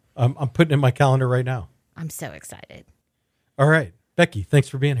 I'm putting it in my calendar right now. I'm so excited. All right. Becky, thanks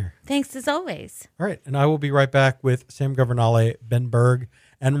for being here. Thanks as always. All right. And I will be right back with Sam Governale, Ben Berg,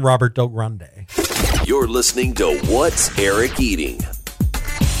 and Robert Del Grande. You're listening to What's Eric Eating?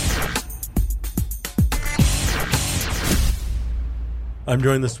 I'm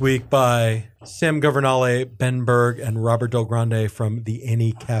joined this week by Sam Governale, Ben Berg, and Robert Del Grande from the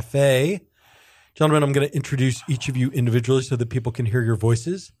Annie Cafe. Gentlemen, I'm going to introduce each of you individually so that people can hear your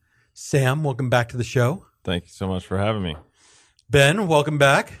voices. Sam, welcome back to the show. Thank you so much for having me. Ben, welcome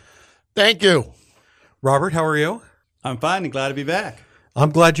back. Thank you. Robert, how are you? I'm fine and glad to be back.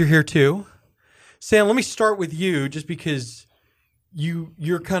 I'm glad you're here too. Sam, let me start with you just because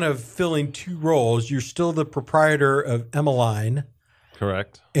you're kind of filling two roles. You're still the proprietor of Emmeline.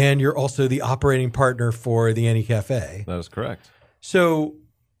 Correct. And you're also the operating partner for the Annie Cafe. That is correct. So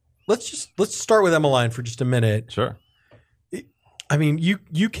let's start with Emmeline for just a minute. Sure. I mean,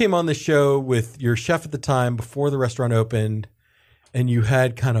 you came on the show with your chef at the time before the restaurant opened, and you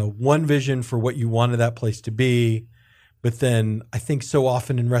had kind of one vision for what you wanted that place to be. But then I think so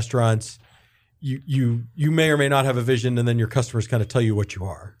often in restaurants, you may or may not have a vision, and then your customers kind of tell you what you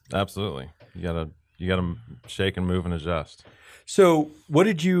are. Absolutely. You gotta shake and move and adjust. So what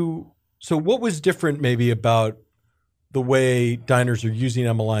was different maybe about the way diners are using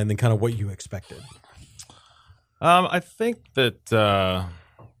Emmeline than kind of what you expected? I think that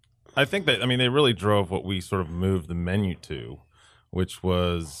they really drove what we sort of moved the menu to, which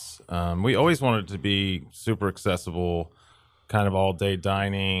was we always wanted it to be super accessible, kind of all day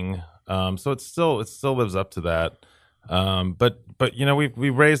dining. So it still lives up to that. But we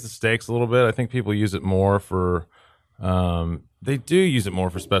raised the stakes a little bit. I think people use it more for they do use it more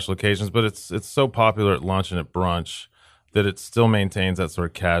for special occasions, but it's so popular at lunch and at brunch that it still maintains that sort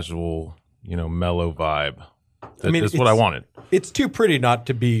of casual, mellow vibe. That's what I wanted. It's too pretty not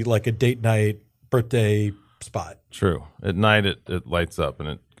to be like a date night birthday spot. True. At night, it lights up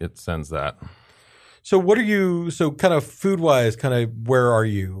and it sends that. So kind of food-wise, kind of where are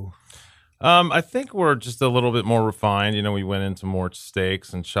you? I think we're just a little bit more refined. We went into more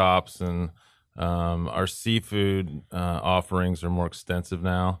steaks and chops, and our seafood offerings are more extensive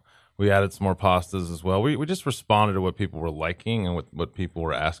now. We added some more pastas as well. We just responded to what people were liking and what people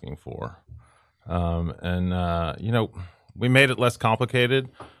were asking for. We made it less complicated,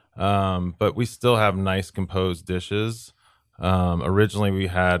 but we still have nice composed dishes. Originally, we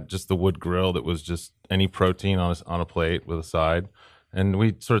had just the wood grill that was just any protein on a plate with a side. And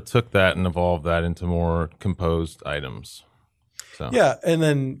we sort of took that and evolved that into more composed items. So yeah, and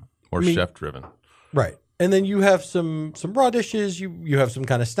then more chef-driven. Right. And then you have some raw dishes. You have some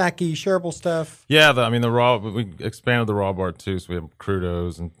kind of snacky, shareable stuff. Yeah, we expanded the raw bar too. So we have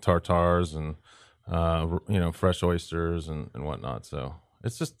crudos and tartars and fresh oysters and whatnot. So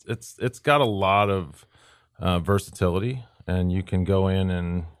it's got a lot of versatility, and you can go in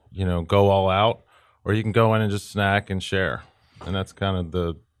and go all out, or you can go in and just snack and share, and that's kind of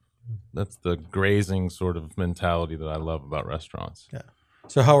the grazing sort of mentality that I love about restaurants. Yeah.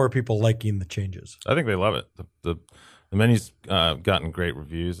 So how are people liking the changes? I think they love it. The menu's gotten great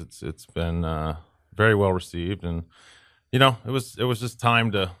reviews. It's been very well received, and it was just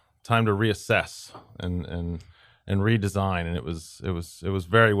time to reassess and redesign, and it was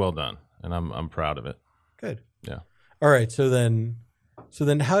very well done, and I'm proud of it. Good. Yeah. All right. So then I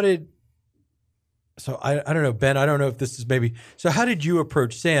don't know, Ben, I don't know if this is so how did you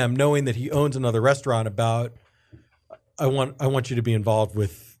approach Sam, knowing that he owns another restaurant, about I want you to be involved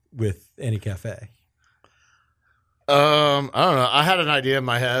with Annie Cafe? I don't know. I had an idea in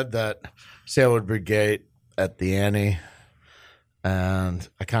my head that Sam would be great at the Annie, and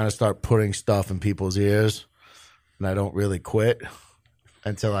I kind of start putting stuff in people's ears, and I don't really quit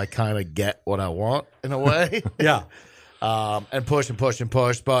until I kind of get what I want in a way. Yeah. And push and push and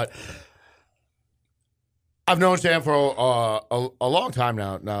push. But I've known Sam for a long time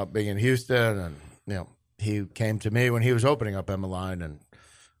now being in Houston, and he came to me when he was opening up Emmeline, and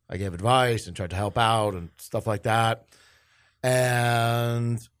I gave advice and tried to help out and stuff like that.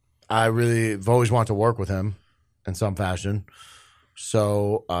 And I really have always wanted to work with him in some fashion.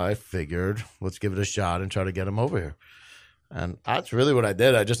 So I figured, let's give it a shot and try to get him over here. And that's really what I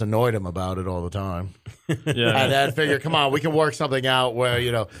did. I just annoyed him about it all the time. Yeah. And then figured, come on, we can work something out where,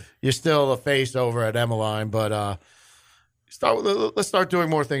 you're still a face over at Emmeline, but let's start doing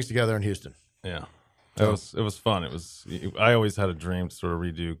more things together in Houston. Yeah. It was fun. I always had a dream to sort of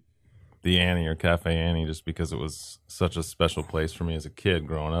redo the Annie or Cafe Annie, just because it was such a special place for me as a kid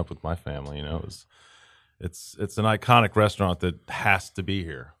growing up with my family. It's an iconic restaurant that has to be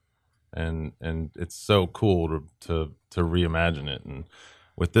here, and it's so cool to reimagine it. And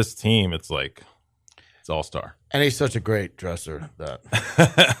with this team, it's all-star. And he's such a great dresser that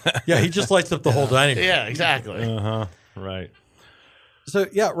Yeah, he just lights up the whole dining room. yeah, exactly. Right. So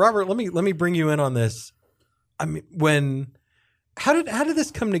yeah, Robert, let me bring you in on this. I mean, how did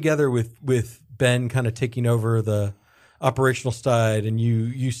this come together with Ben kind of taking over the operational side and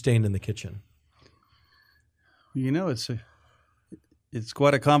you staying in the kitchen? It's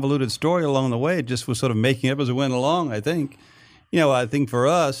quite a convoluted story along the way. It just was sort of making up as it went along, I think. I think for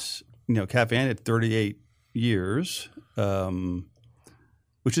us, Cafe Annie had 38 years,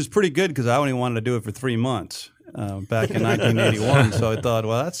 which is pretty good because I only wanted to do it for 3 months back in 1981. So I thought,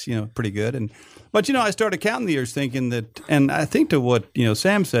 well, that's, pretty good. But I started counting the years thinking that, and I think to what,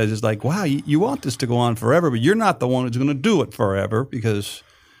 Sam says is like, wow, you want this to go on forever, but you're not the one who's going to do it forever because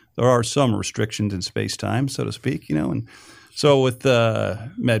there are some restrictions in space-time, so to speak, and so with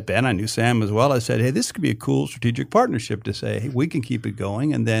met Ben, I knew Sam as well. I said, hey, this could be a cool strategic partnership to say, hey, we can keep it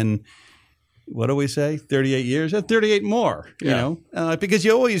going. And then, what do we say, 38 years? 38 more, because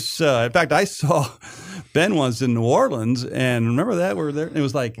you always, in fact, I saw Ben once in New Orleans, and remember that? We were there. It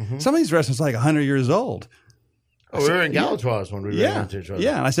was like, some of these restaurants are like 100 years old. We were in Galatoire's when we ran into each other.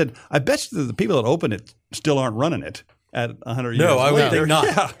 Yeah, and I said, I bet you the people that open it still aren't running it at 100 years No, I would think not.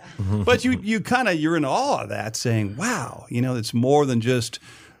 Yeah. But you're in awe of that, saying, wow, it's more than just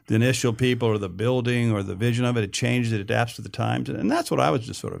the initial people or the building or the vision of it. It changes, it adapts to the times. And that's what I was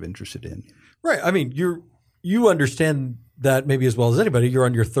just sort of interested in. Right. I mean, you understand that maybe as well as anybody. You're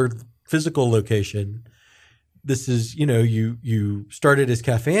on your third physical location. This is, you started as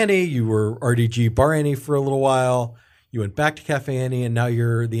Cafe Annie, you were RDG Bar Annie for a little while, you went back to Cafe Annie, and now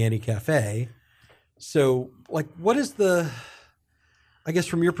you're the Annie Cafe. So, what is I guess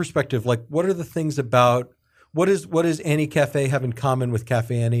from your perspective, what are the things about, what does Annie Cafe have in common with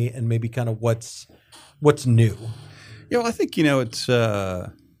Cafe Annie, and maybe kind of what's new? Yeah, well, I think, it's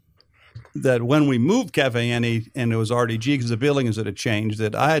that when we moved Cafe Annie and it was RDG because the building is that it changed,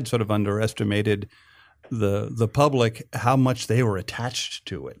 that I had sort of underestimated the public, how much they were attached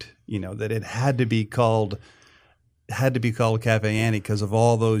to it, that it had to be called Cafe Annie because of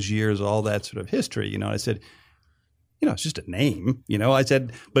all those years, all that sort of history. I said, it's just a name. I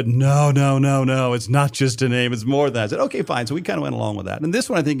said, but no, it's not just a name. It's more than that. I said, okay, fine. So we kind of went along with that. And this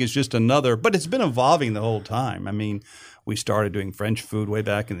one I think is just another, but it's been evolving the whole time. I mean, we started doing French food way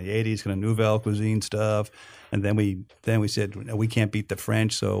back in the 80s, kind of Nouvelle cuisine stuff. And then we said, no, we can't beat the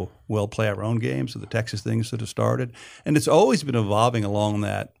French, so we'll play our own game. So the Texas thing sort of started. And it's always been evolving along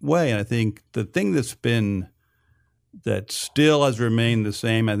that way. And I think the thing that still has remained the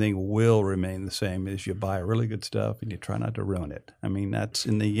same, I think will remain the same, is you buy really good stuff and you try not to ruin it. I mean, that's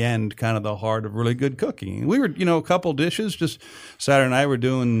in the end kind of the heart of really good cooking. We were, a couple dishes, just Saturday night we're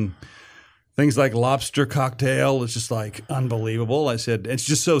doing things like lobster cocktail is just like unbelievable. I said, it's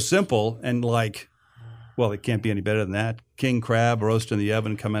just so simple and like, well, it can't be any better than that. King crab roast in the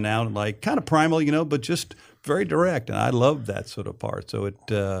oven coming out and like kind of primal, but just very direct. And I love that sort of part. So it,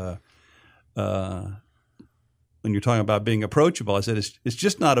 when you're talking about being approachable, I said, it's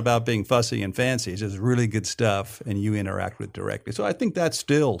just not about being fussy and fancy. It's just really good stuff and you interact with it directly. So I think that's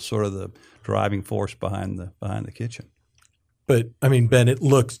still sort of the driving force behind the kitchen. But I mean, Ben, it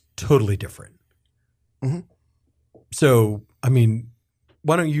looks totally different. Mm-hmm. So, I mean,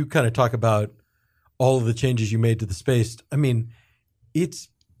 why don't you kind of talk about all of the changes you made to the space? I mean, it's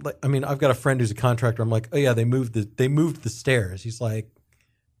like, I've got a friend who's a contractor. I'm like, oh yeah, they moved the stairs. He's like,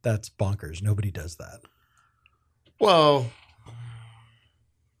 that's bonkers. Nobody does that. Well,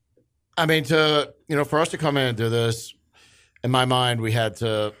 I mean, for us to come in and do this, in my mind, we had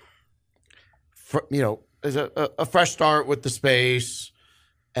to, as a fresh start with the space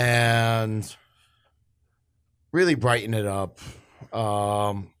and really brighten it up.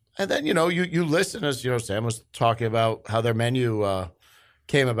 And then, you listen as, Sam was talking about how their menu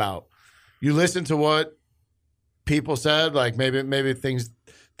came about. You listen to what people said, like maybe things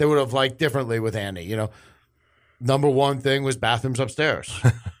they would have liked differently with Andy, Number one thing was bathrooms upstairs.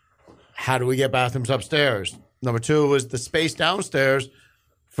 How do we get bathrooms upstairs? Number two was the space downstairs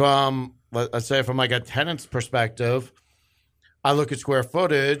from, let's say, from like a tenant's perspective. I look at square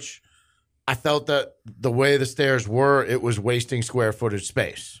footage. I felt that the way the stairs were, it was wasting square footage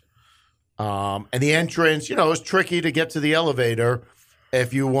space. And the entrance, it was tricky to get to the elevator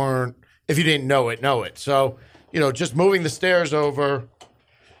if you didn't know it. So, just moving the stairs over,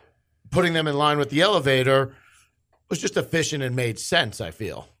 putting them in line with the elevator was just efficient and made sense, I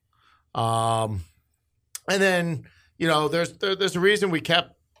feel. And then, there's a reason we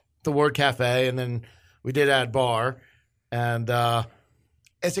kept the word cafe, and then we did add bar. And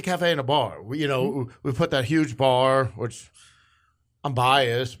it's a cafe and a bar. We put that huge bar, which I'm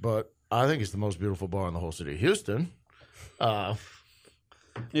biased, but I think it's the most beautiful bar in the whole city of Houston.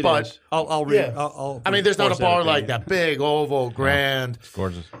 It but is. I'll read. I'll there's not a bar like that. Big, oval, grand, It's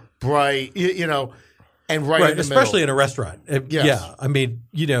gorgeous. bright, and right in the especially middle. in a restaurant. Yes. Yeah,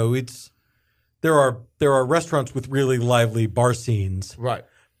 it's there are restaurants with really lively bar scenes, Right.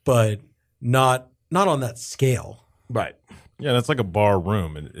 but not on that scale. Right. Yeah, that's like a bar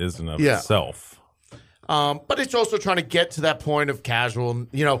room. It is in of Yeah. itself. But it's also trying to get to that point of casual.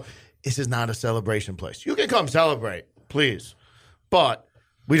 This is not a celebration place. You can come celebrate, please. But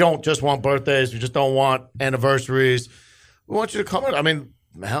we don't just want birthdays. We just don't want anniversaries. We want you to come in.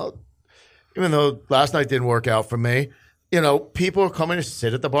 Hell, even though last night didn't work out for me, people are coming to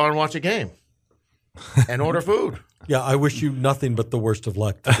sit at the bar and watch a game and order food. Yeah, I wish you nothing but the worst of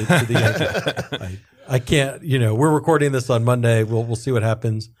luck to the end. I can't. We're recording this on Monday. We'll see what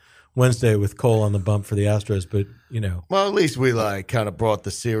happens Wednesday with Cole on the bump for the Astros. But Well, at least we kind of brought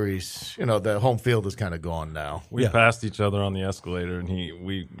the series. The home field is kind of gone now. We Yeah. passed each other on the escalator, and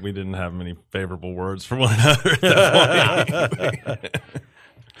we didn't have many favorable words for one another at that point.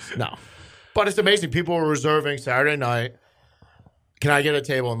 No. But it's amazing. People were reserving Saturday night. Can I get a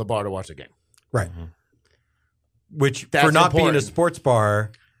table in the bar to watch the game? right, which That's for not being a important. sports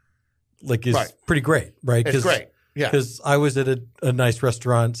bar, is Right. pretty great, right? It's great. Yeah. Because I was at a nice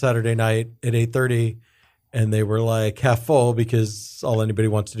restaurant Saturday night at 8:30, and they were like half full because all anybody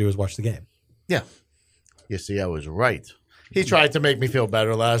wants to do is watch the game. Yeah. You see, I was right. He tried to make me feel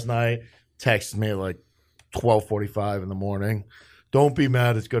better last night. Texted me at 12:45 in the morning. Don't be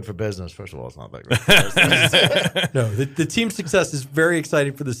mad. It's good for business. First of all, it's not that great for business. No, the team's success is very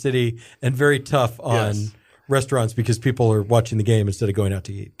exciting for the city and very tough on Yes. restaurants because people are watching the game instead of going out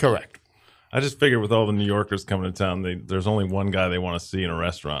to eat. Correct. I just figured with all the New Yorkers coming to town, there's only one guy they want to see in a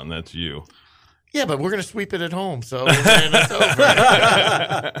restaurant, and that's you. Yeah, but we're going to sweep it at home, so we're saying it's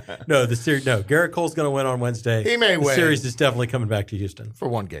over. No, the series. No, Garrett Cole's going to win on Wednesday. He may the win. series is definitely coming back to Houston. For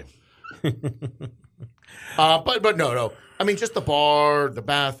one game. But no. Just the bar, the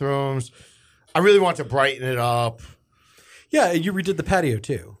bathrooms. I really want to brighten it up. Yeah, you redid the patio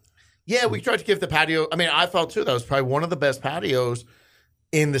too. Yeah, we tried to give the patio. I felt too that was probably one of the best patios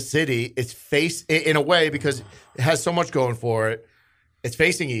in the city. It's in a way because it has so much going for it. It's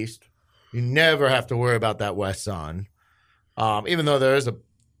facing east. You never have to worry about that west sun. Even though there is a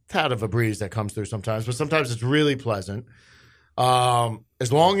tad of a breeze that comes through sometimes, but sometimes it's really pleasant.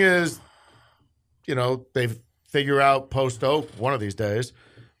 As long as they figure out Post Oak one of these days,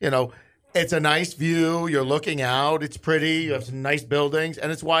 it's a nice view. You're looking out. It's pretty. You have some nice buildings,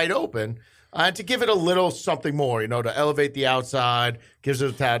 and it's wide open. And to give it a little something more, to elevate the outside, gives it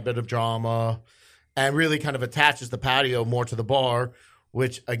a tad bit of drama, and really kind of attaches the patio more to the bar,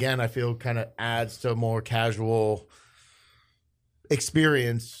 which again I feel kind of adds to a more casual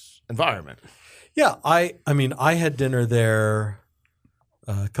experience environment. Yeah, I mean, I had dinner there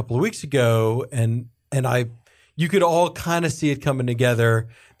a couple of weeks ago, and you could all kind of see it coming together.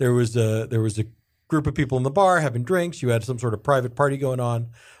 There was a group of people in the bar having drinks. You had some sort of private party going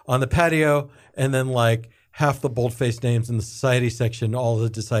on the patio, and then like half the bold-faced names in the society section all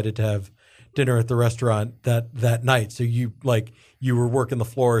had decided to have dinner at the restaurant that night. So you were working the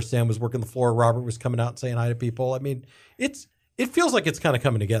floor, Sam was working the floor, Robert was coming out and saying hi to people. I mean, it feels like it's kind of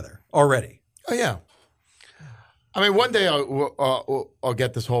coming together already. Oh yeah. I mean, one day I'll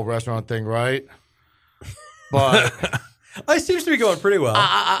get this whole restaurant thing right, but it seems to be going pretty well.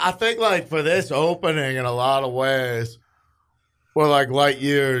 I think like for this opening, in a lot of ways, we're like light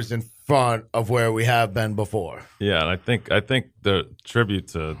years in front of where we have been before. Yeah, and I think the tribute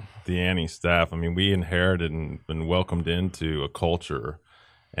to the Annie staff. I mean, we inherited and been welcomed into a culture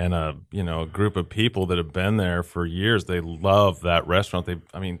and a group of people that have been there for years. They love that restaurant.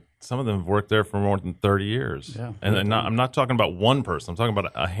 Some of them have worked there for more than 30 years. Yeah. And I'm not talking about one person. I'm talking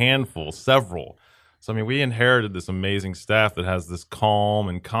about a handful, several. So, I mean, we inherited this amazing staff that has this calm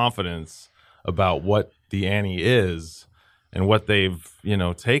and confidence about what the Annie is and what they've,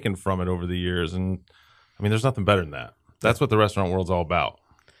 taken from it over the years. And, I mean, there's nothing better than that. That's what the restaurant world's all about.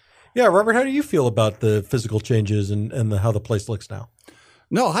 Yeah, Robert, how do you feel about the physical changes and how the place looks now?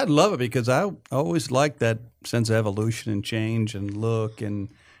 No, I love it because I always like that sense of evolution and change and look and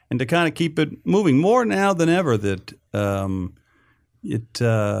to kind of keep it moving more now than ever. That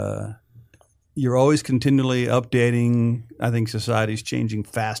you're always continually updating. I think society's changing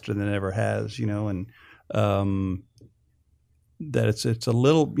faster than it ever has, and that it's a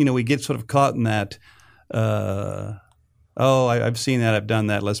little, we get sort of caught in that. I've seen that, I've done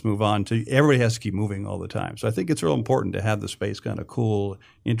that, let's move on. To everybody has to keep moving all the time. So I think it's real important to have the space kind of cool,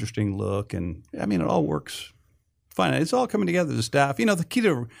 interesting look, and I mean it all works fine. It's all coming together. The staff, the key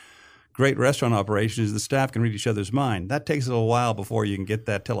to great restaurant operations is the staff can read each other's mind. That takes a little while before you can get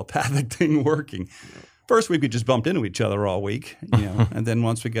that telepathic thing working. First week we just bumped into each other all week, and then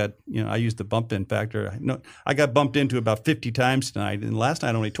once we got, I used the bumped in factor. I got bumped into about 50 times tonight, and last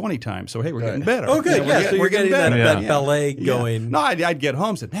night only 20 times. So hey, we're getting better. Oh, good. So you're getting that ballet going. Yeah. No, I'd get home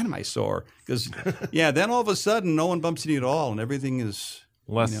and said, man, am I sore? Because then all of a sudden no one bumps into you at all, and everything is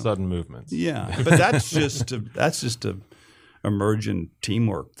less sudden movements. Yeah, but that's just a emergent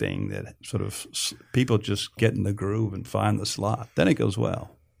teamwork thing that sort of people just get in the groove and find the slot. Then it goes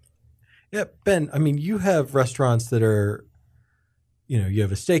well. Yeah, Ben, I mean, you have restaurants that are, you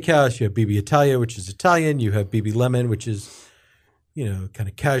have a steakhouse, you have BB Italia, which is Italian, you have BB Lemon, which is, kind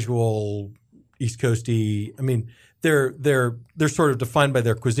of casual, East Coasty. I mean, they're sort of defined by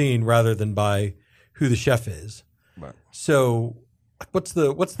their cuisine rather than by who the chef is. Right. So what's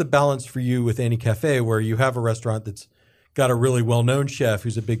the balance for you with Annie Cafe, where you have a restaurant that's got a really well-known chef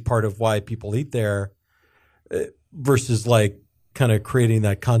who's a big part of why people eat there, versus like kind of creating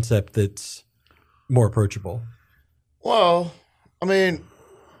that concept that's more approachable? Well, I mean,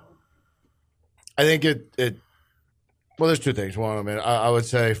 I think well, there's two things. One, I mean, I would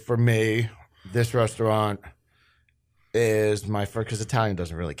say for me, this restaurant is my first, because Italian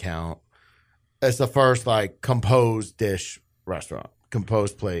doesn't really count. It's the first like composed dish restaurant,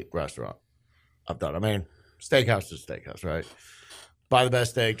 composed plate restaurant I've done. I mean, steakhouse is steakhouse, right? Buy the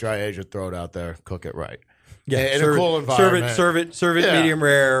best steak, dry age it, throw it out there, cook it right. Yeah, in a cool environment. Serve it medium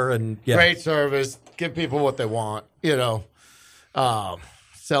rare, and great service. Give people what they want.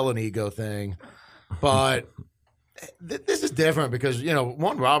 Sell an ego thing, but this is different because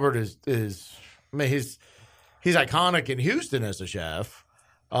one, Robert is I mean he's iconic in Houston as a chef,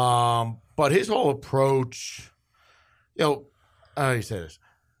 but his whole approach, how do you say this?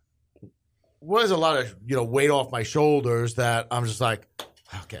 Was a lot of weight off my shoulders that I'm just like,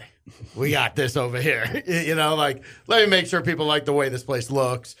 okay, we got this over here. Like, let me make sure people like the way this place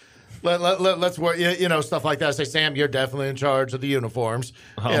looks. Let's work, stuff like that. I say, Sam, you're definitely in charge of the uniforms.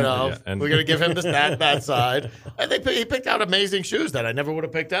 And we're going to give him that side. I think he picked out amazing shoes that I never would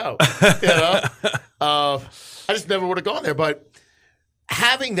have picked out. I just never would have gone there. But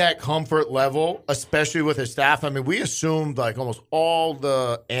having that comfort level, especially with his staff, I mean, we assumed like almost all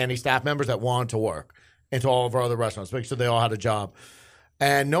the Annie staff members that wanted to work into all of our other restaurants, make sure they all had a job.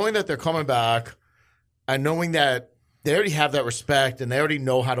 And knowing that they're coming back and knowing that they already have that respect and they already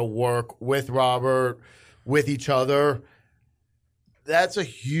know how to work with Robert, with each other, that's a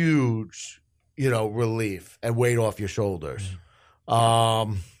huge, relief and weight off your shoulders. But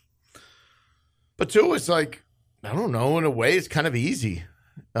two, it's like, I don't know, in a way, it's kind of easy.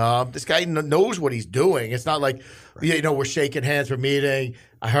 This guy knows what he's doing. It's not like, we're shaking hands, we're meeting.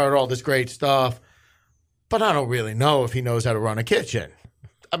 I heard all this great stuff, but I don't really know if he knows how to run a kitchen.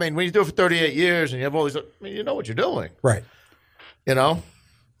 I mean, when you do it for 38 years and you have all these, you know what you're doing. Right. Yeah,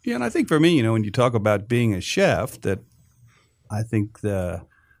 and I think for me, when you talk about being a chef, that I think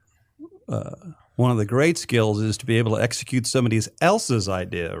one of the great skills is to be able to execute somebody else's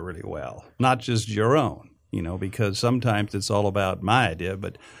idea really well, not just your own. Because sometimes it's all about my idea,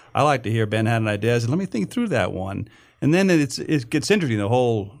 but I like to hear Ben had an idea. I said, let me think through that one. And then it gets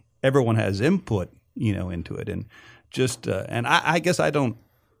interesting. Everyone has input, into it. And just, and I guess I don't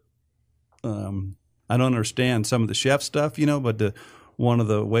understand some of the chef stuff, but one of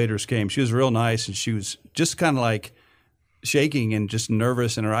the waiters came. She was real nice, and she was just kind of like shaking and just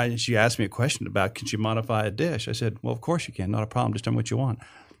nervous in her eyes. And she asked me a question about, can she modify a dish? I said, well, of course you can. Not a problem. Just tell me what you want.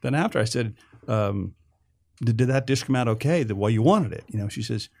 Then after I said, did that dish come out okay the way you wanted it? She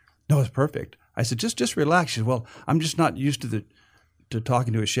says, no, it's perfect. I said, just relax. She said, well, I'm just not used to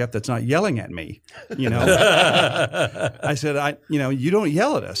talking to a chef that's not yelling at me. I said, you don't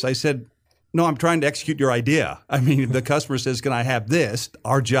yell at us. I said, no, I'm trying to execute your idea. I mean, if the customer says, can I have this?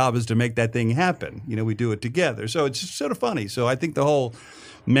 Our job is to make that thing happen. We do it together. So it's just sort of funny. So I think the whole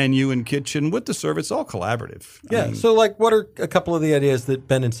menu and kitchen with the service, it's all collaborative. Yeah. So what are a couple of the ideas that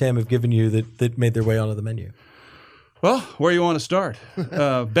Ben and Sam have given you that made their way onto the menu? Well, where you want to start?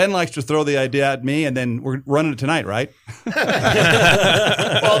 Ben likes to throw the idea at me, and then we're running it tonight, right?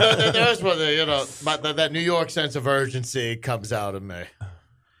 Well, there's where that New York sense of urgency comes out of me.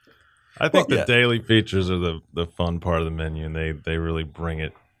 I think the daily features are the fun part of the menu, and they really bring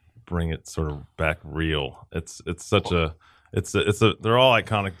it sort of back real. It's such a they're all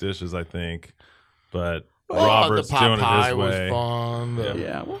iconic dishes, I think, but Robert's the pot doing pie it his way. was fun.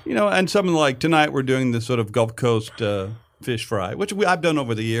 Yeah, well, and something like tonight we're doing the sort of Gulf Coast fish fry, which I've done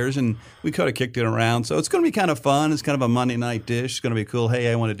over the years, and we kind of kicked it around. So it's going to be kind of fun. It's kind of a Monday night dish. It's going to be cool. Hey,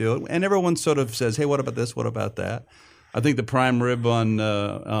 I want to do it, and everyone sort of says, hey, what about this? What about that? I think the prime rib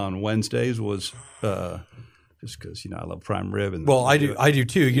on Wednesdays was just because I love prime rib. And I do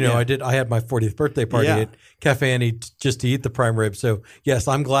too. I had my 40th birthday party at Cafe Annie just to eat the prime rib. So yes,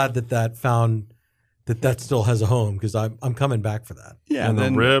 I'm glad that found that still has a home, because I'm coming back for that. Yeah, and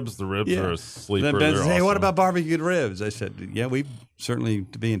the ribs are a sleeper. Then Ben says, hey, awesome. what about barbecued ribs? I said, yeah, we certainly,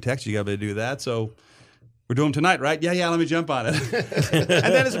 to be in Texas, you got to do that. So we're doing them tonight, right? Yeah, let me jump on it. And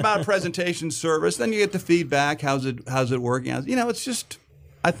then it's about presentation, service. Then you get the feedback. How's it working? It's just,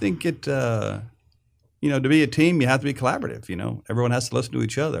 I think it, to be a team, you have to be collaborative. Everyone has to listen to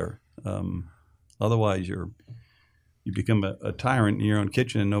each other. Otherwise, you become a tyrant in your own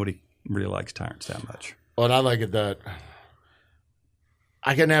kitchen, and nobody really likes tyrants that much. Well, and I like it that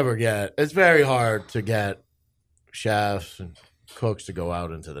I can never get. It's very hard to get chefs and cooks to go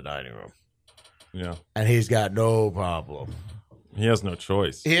out into the dining room. Yeah, and he's got no problem. He has no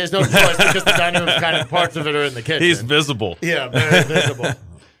choice. He has no choice because the dining room kind of parts of it are in the kitchen. He's visible. Yeah, very visible.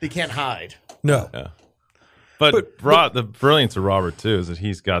 He can't hide. No. Yeah. But the brilliance of Robert too is that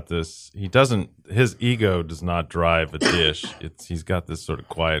he's got this. His ego does not drive a dish. He's got this sort of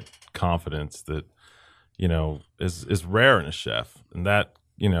quiet confidence that is rare in a chef, and that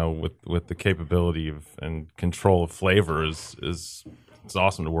with the capability of and control of flavor is it's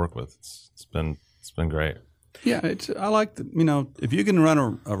awesome to work with. It's been great. Yeah, I like if you can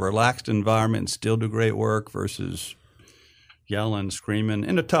run a relaxed environment and still do great work versus yelling, screaming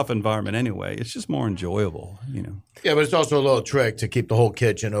in a tough environment anyway, it's just more enjoyable, Yeah, but it's also a little trick to keep the whole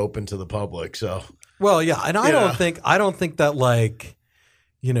kitchen open to the public. So well, yeah, and I don't think that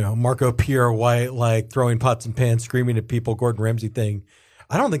Marco Pierre White throwing pots and pans, screaming at people, Gordon Ramsay thing.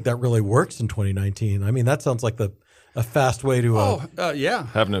 I don't think that really works in 2019. I mean, that sounds like a fast way to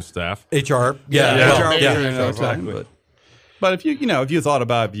have no staff. HR. Exactly. But if you thought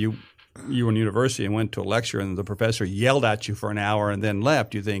about you were in university and went to a lecture and the professor yelled at you for an hour and then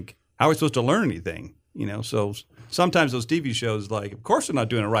left, you think, how are we supposed to learn anything? So sometimes those TV shows, of course they're not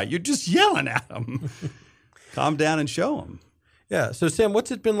doing it right. You're just yelling at them. Calm down and show them. Yeah. So Sam, what's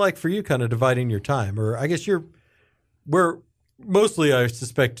it been like for you, kind of dividing your time? Or I guess we're mostly, I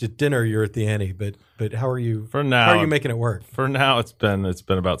suspect, at dinner you're at the Annie, but how are you? For now, how are you making it work? For now, it's been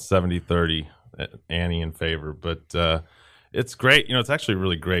about 70-30 Annie in favor, but it's great. It's actually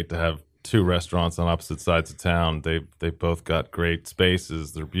really great to have two restaurants on opposite sides of town. They've both got great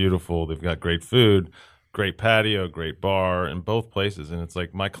spaces. They're beautiful. They've got great food, great patio, great bar in both places. And it's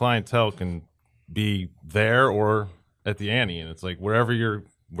like my clientele can be there or at the Annie, and it's like wherever you're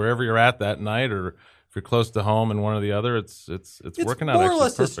at that night, or if you're close to home and one or the other, it's working out. More or actually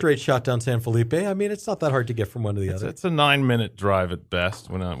less perfect. a straight shot down San Felipe. I mean, it's not that hard to get from one to the other. It's a 9-minute drive at best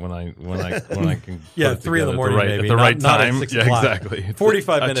when I can. Yeah, put it 3 in the together morning, maybe at the right not time. At 6 yeah, o'clock. exactly.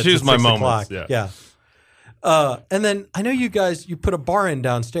 45 I minutes. choose at my 6 moments. o'clock. Yeah. And then I know you guys. You put a bar in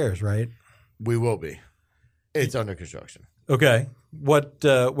downstairs, right? We will be. It's under construction. Okay. What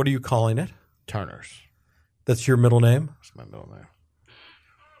are you calling it? Turner's. That's your middle name. That's my middle name.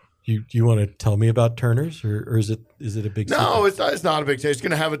 You want to tell me about Turner's, or is it a big? No, secret? it's not a big taste. It's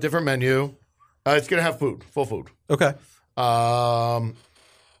going to have a different menu. It's going to have food, full food. Okay.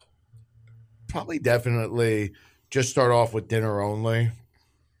 Probably definitely just start off with dinner only.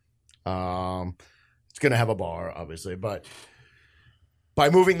 It's going to have a bar, obviously, but by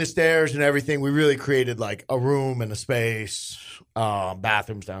moving the stairs and everything, we really created like a room and a space,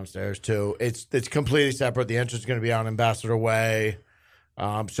 bathrooms downstairs too. It's completely separate. The entrance is going to be on Ambassador Way.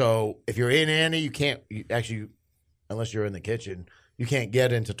 So if you're in Annie, you can't actually, unless you're in the kitchen, you can't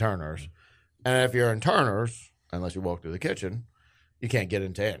get into Turner's. And if you're in Turner's, unless you walk through the kitchen, you can't get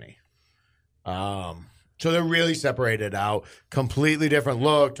into Annie. So they're really separated out. Completely different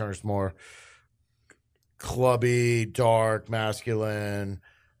look. Turner's more clubby, dark, masculine.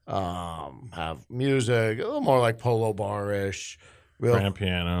 Have music, a little more like polo bar-ish. Grand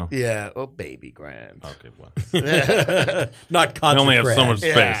piano. Yeah, baby grand. Okay, well. Not I only have so grand. much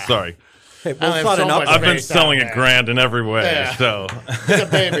space. Yeah. Sorry. Hey, I well, have it's not so enough. much I've been space selling down it there. grand in every way. Yeah. So It's a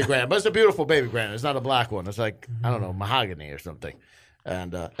baby grand, but it's a beautiful baby grand. It's not a black one. It's like, I don't know, mahogany or something.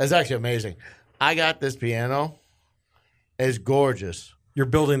 And it's actually amazing. I got this piano. It's gorgeous. You're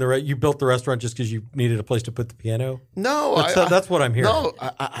building you built the restaurant just because you needed a place to put the piano. No, That's what I'm hearing. No,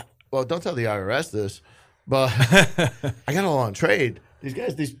 well, don't tell the IRS this, but I got it all on trade. These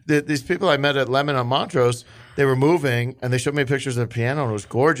guys, these people I met at Lemon on Montrose, they were moving, and they showed me pictures of the piano, and it was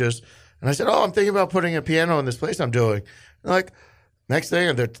gorgeous. And I said, "Oh, I'm thinking about putting a piano in this place I'm doing." And like, next thing,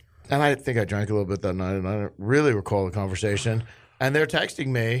 and I think I drank a little bit that night, and I don't really recall the conversation. And they're texting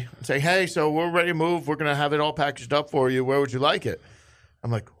me and saying, "Hey, so we're ready to move. We're going to have it all packaged up for you. Where would you like it?" I'm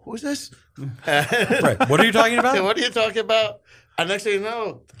like, "Who's this?" Right. What are you talking about? What are you talking about? And next thing you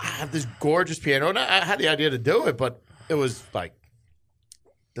know, I have this gorgeous piano. And I had the idea to do it, but it was like,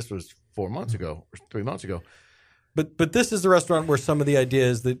 this was 4 months ago or 3 months ago. But this is the restaurant where some of the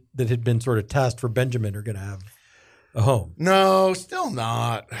ideas that had been sort of tasked for Benjamin are going to have a home. No, still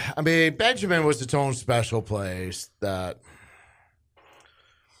not. I mean, Benjamin was its own special place that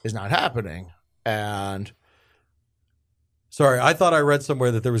is not happening. And Sorry, I thought I read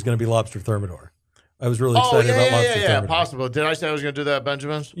somewhere that there was going to be lobster thermidor. I was really excited about lobster thermidor. possible. Did I say I was going to do that at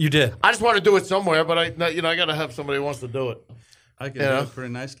Benjamin's? You did. I just want to do it somewhere, but I got to have somebody who wants to do it. I can Yeah. do it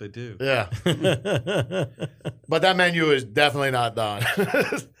pretty nicely too. Yeah. But that menu is definitely not done.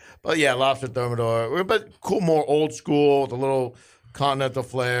 But yeah, lobster thermidor. But cool, more old school, with a little continental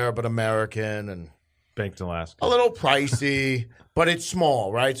flair, but American, and baked Alaska. a little pricey, but it's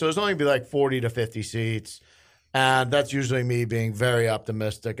small, right? So it's only be like 40 to 50 seats. And that's usually me being very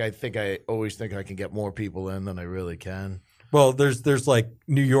optimistic. I always think I can get more people in than I really can. Well, there's like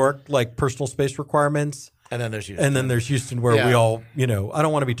New York, like personal space requirements. And then there's Houston. And then there's Houston, where Yeah. we all, I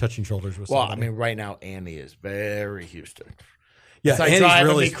don't want to be touching shoulders with Well, somebody. I mean, right now, Annie is very Houston. yeah, It's like Annie's driving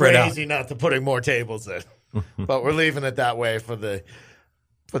really me spread crazy not to putting more tables in. But we're leaving it that way for the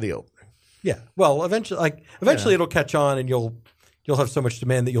opening. Yeah. Well, eventually it'll catch on, and you'll have so much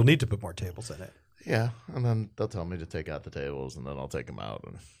demand that you'll need to put more tables in it. Yeah, and then they'll tell me to take out the tables, and then I'll take them out.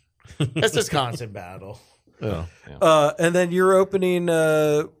 And it's this constant battle. Yeah. And then you're opening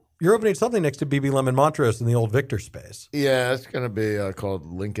something next to BB Lemon Montrose in the old Victor space. Yeah, it's gonna be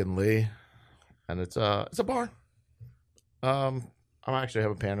called Lincoln Lee, and it's a bar. I actually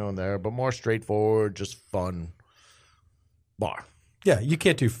have a piano in there, but more straightforward, just fun bar. Yeah, you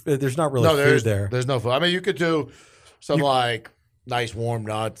can't do. There's not really there's food there. There's no food. I mean, you could do some like nice warm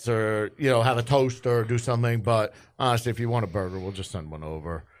nuts, or have a toaster, or do something. But honestly, if you want a burger, we'll just send one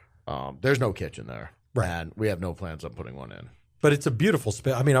over. There's no kitchen there, Right. and we have no plans on putting one in. But it's a beautiful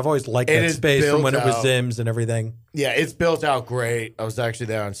space. I mean, I've always liked It that is space from built when it was out. Zim's and everything. Yeah, it's built out great. I was actually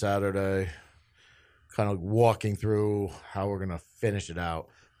there on Saturday, kind of walking through how we're going to finish it out.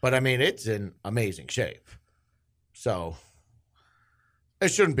 But I mean, it's in amazing shape. So it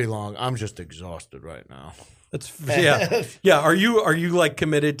shouldn't be long. I'm just exhausted right now. That's yeah. Are you like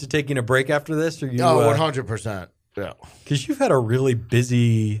committed to taking a break after this? Or you? No, 100%. Yeah. Because you've had a really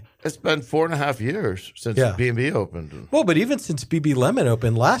busy. It's been 4.5 years since Yeah. B&B opened. Well, but even since BB Lemon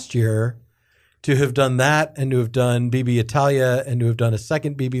opened last year, to have done that and to have done BB Italia and to have done a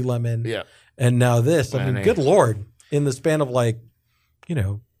second BB Lemon, Yeah. and now this. I mean, Many. good Lord, in the span of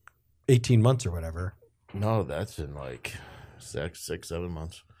 18 months or whatever. No, that's in like 6, 7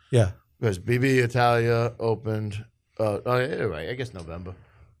 months. Yeah. Because BB Italia opened. Oh, yeah, right. I guess November.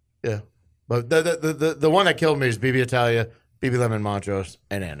 Yeah, but the one that killed me is BB Italia, BB Lemon Montrose,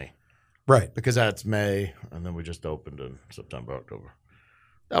 and Annie. Right. Because that's May, and then we just opened in September, October.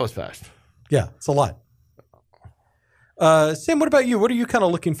 That was fast. Yeah, it's a lot. Sam, what about you? What are you kind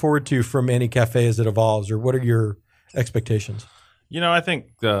of looking forward to from Annie Cafe as it evolves, or what are your expectations? I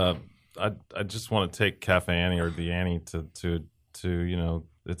think I just want to take Cafe Annie or the Annie to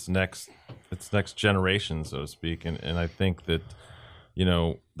its next generation, so to speak, and I think that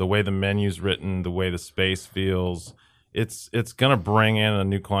the way the menu's written, the way the space feels, it's going to bring in a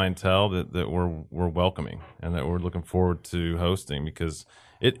new clientele that we're welcoming and that we're looking forward to hosting, because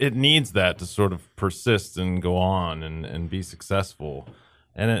it needs that to sort of persist and go on and be successful.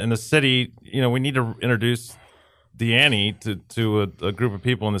 And in the city, we need to introduce the Annie to a group of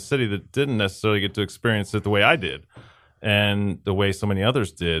people in the city that didn't necessarily get to experience it the way I did and the way so many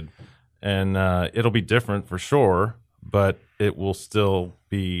others did. And it'll be different for sure, but it will still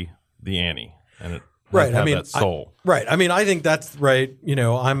be the Annie, and it right. have that soul. I think that's right.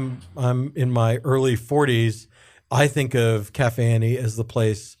 I'm in my early 40s. I think of Cafe Annie as the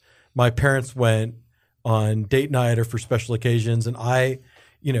place my parents went on date night or for special occasions. And I,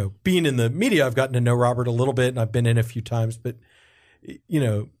 being in the media, I've gotten to know Robert a little bit, and I've been in a few times. But,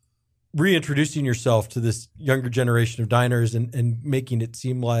 reintroducing yourself to this younger generation of diners and making it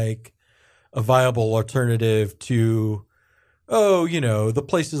seem like a viable alternative to, the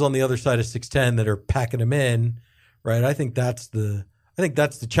places on the other side of 610 that are packing them in, right? I think that's the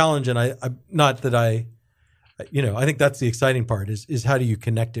challenge. And I think that's the exciting part is how do you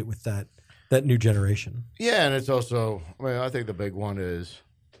connect it with that new generation? Yeah. And it's also, I think the big one is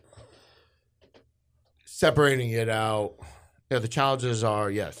separating it out. The challenges are,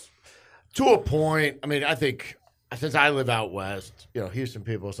 yes, to a point. I think since I live out west, Houston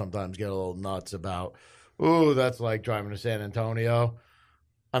people sometimes get a little nuts about, ooh, that's like driving to San Antonio.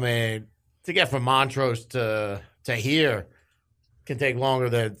 To get from Montrose to here can take longer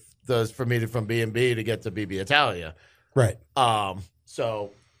than does for me from B&B to get to BB Italia. Right.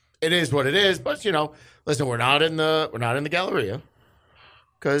 So it is what it is. But listen, we're not in the Galleria,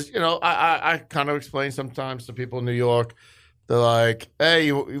 because I kind of explain sometimes to people in New York. They're like,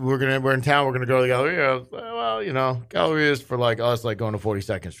 hey, we're in town. We're gonna go to the Galleria. Well, Galleria is for like us, like going to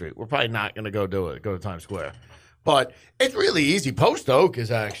 42nd Street. We're probably not gonna go do it. Go to Times Square. But it's really easy. Post Oak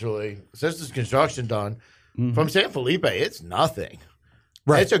is actually, since there's construction done, from San Felipe, it's nothing.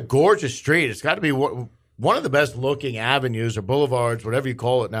 Right. It's a gorgeous street. It's got to be one of the best looking avenues or boulevards, whatever you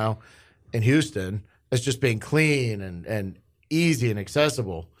call it now, in Houston. It's just being clean and easy and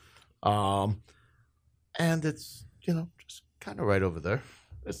accessible. And it's, just kind of right over there.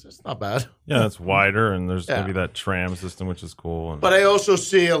 It's not bad. Yeah, it's wider, and there's maybe that tram system, which is cool. But I also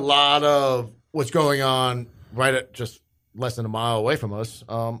see a lot of what's going on right at just less than a mile away from us.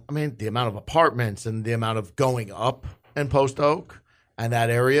 The amount of apartments and the amount of going up in Post Oak and that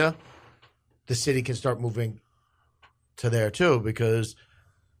area, the city can start moving to there too, because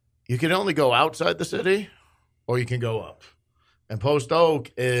you can only go outside the city or you can go up. And Post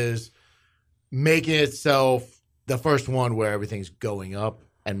Oak is making itself the first one where everything's going up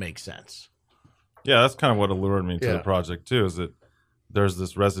and makes sense. Yeah, that's kind of what allured me to the project too, is that there's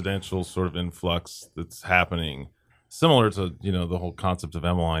this residential sort of influx that's happening, similar to, the whole concept of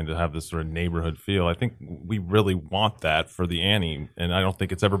Emmeline, to have this sort of neighborhood feel. I think we really want that for the Annie, and I don't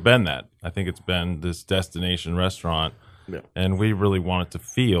think it's ever been that. I think it's been this destination restaurant, and we really want it to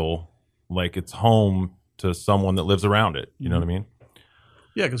feel like it's home to someone that lives around it. You know what I mean?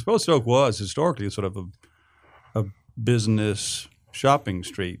 Yeah, because Post Oak was historically sort of a business shopping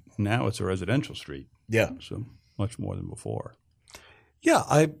street. Now it's a residential street. Yeah. So much more than before.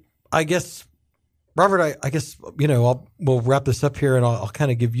 Yeah, I guess, Robert, I guess, we'll wrap this up here, and I'll kind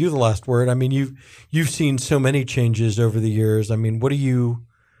of give you the last word. You've seen so many changes over the years. Where do you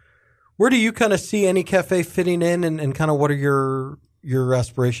kind of see Annie Cafe fitting in, and kind of what are your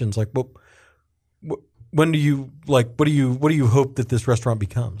aspirations? Like, what do you hope that this restaurant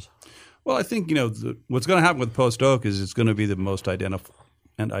becomes? Well, I think, what's going to happen with Post Oak is it's going to be the most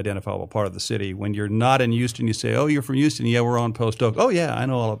identifiable part of the city. When you're not in Houston, you say, oh, you're from Houston. Yeah, we're on Post Oak. Oh, yeah, I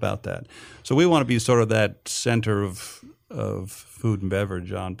know all about that. So we want to be sort of that center of food and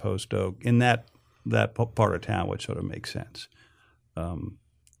beverage on Post Oak in that part of town, which sort of makes sense.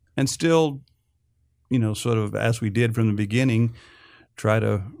 And still, sort of as we did from the beginning, try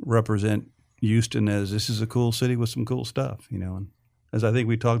to represent Houston as this is a cool city with some cool stuff, and as I think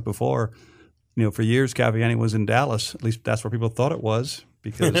we talked before, for years, Cafe Annie was in Dallas. At least that's where people thought it was.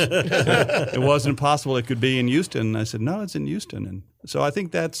 because it wasn't possible it could be in Houston. And I said, no, it's in Houston. And so I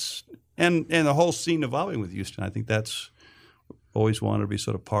think that's and the whole scene evolving with Houston. I think that's always wanted to be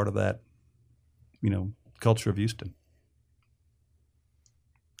sort of part of that, culture of Houston.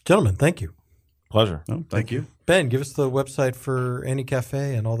 Gentlemen, thank you. Pleasure. Oh, thank you. Ben, give us the website for Annie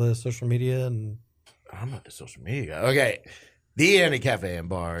Cafe and all the social media. And I'm not the social media guy. Okay. The Annie Cafe and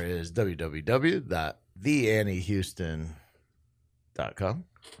Bar is www.theanniehouston.com.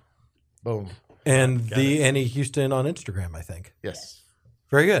 Boom. And the Annie Houston on Instagram, I think. Yes.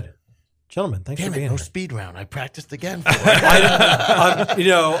 Very good. Gentlemen, thanks for being no here. speed round. I practiced again for it.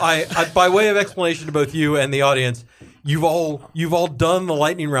 I by way of explanation to both you and the audience, you've all done the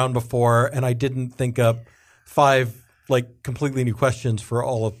lightning round before, and I didn't think up 5 completely new questions for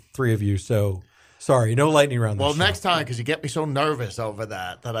all of 3 of you. So sorry, no lightning round. Well, next time, because you get me so nervous over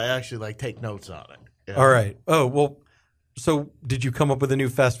that I actually take notes on it. Yeah. All right. Oh well. So did you come up with a new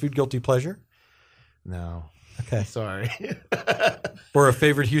fast food guilty pleasure? No. Okay. Sorry. Or a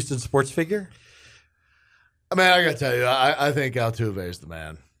favorite Houston sports figure? I mean, I got to tell you, I think Altuve is the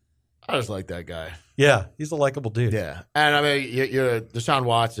man. I just like that guy. Yeah, he's a likable dude. Yeah. And I mean, Deshaun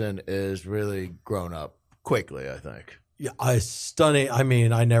Watson is really grown up quickly, I think. Yeah, stunning. I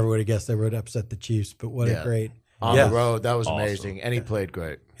mean, I never would have guessed they would upset the Chiefs, but what a great. On the road, that was amazing. Awesome. And he played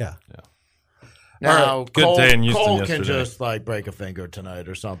great. Yeah. Now, right. Good day in Houston Cole yesterday. can just break a finger tonight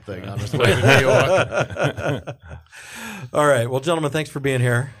or something on his way to New York. All right. Well, gentlemen, thanks for being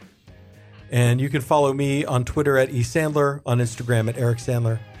here. And you can follow me on Twitter at eSandler, on Instagram at Eric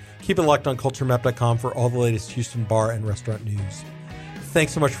Sandler. Keep it locked on culturemap.com for all the latest Houston bar and restaurant news.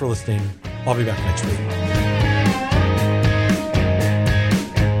 Thanks so much for listening. I'll be back next week.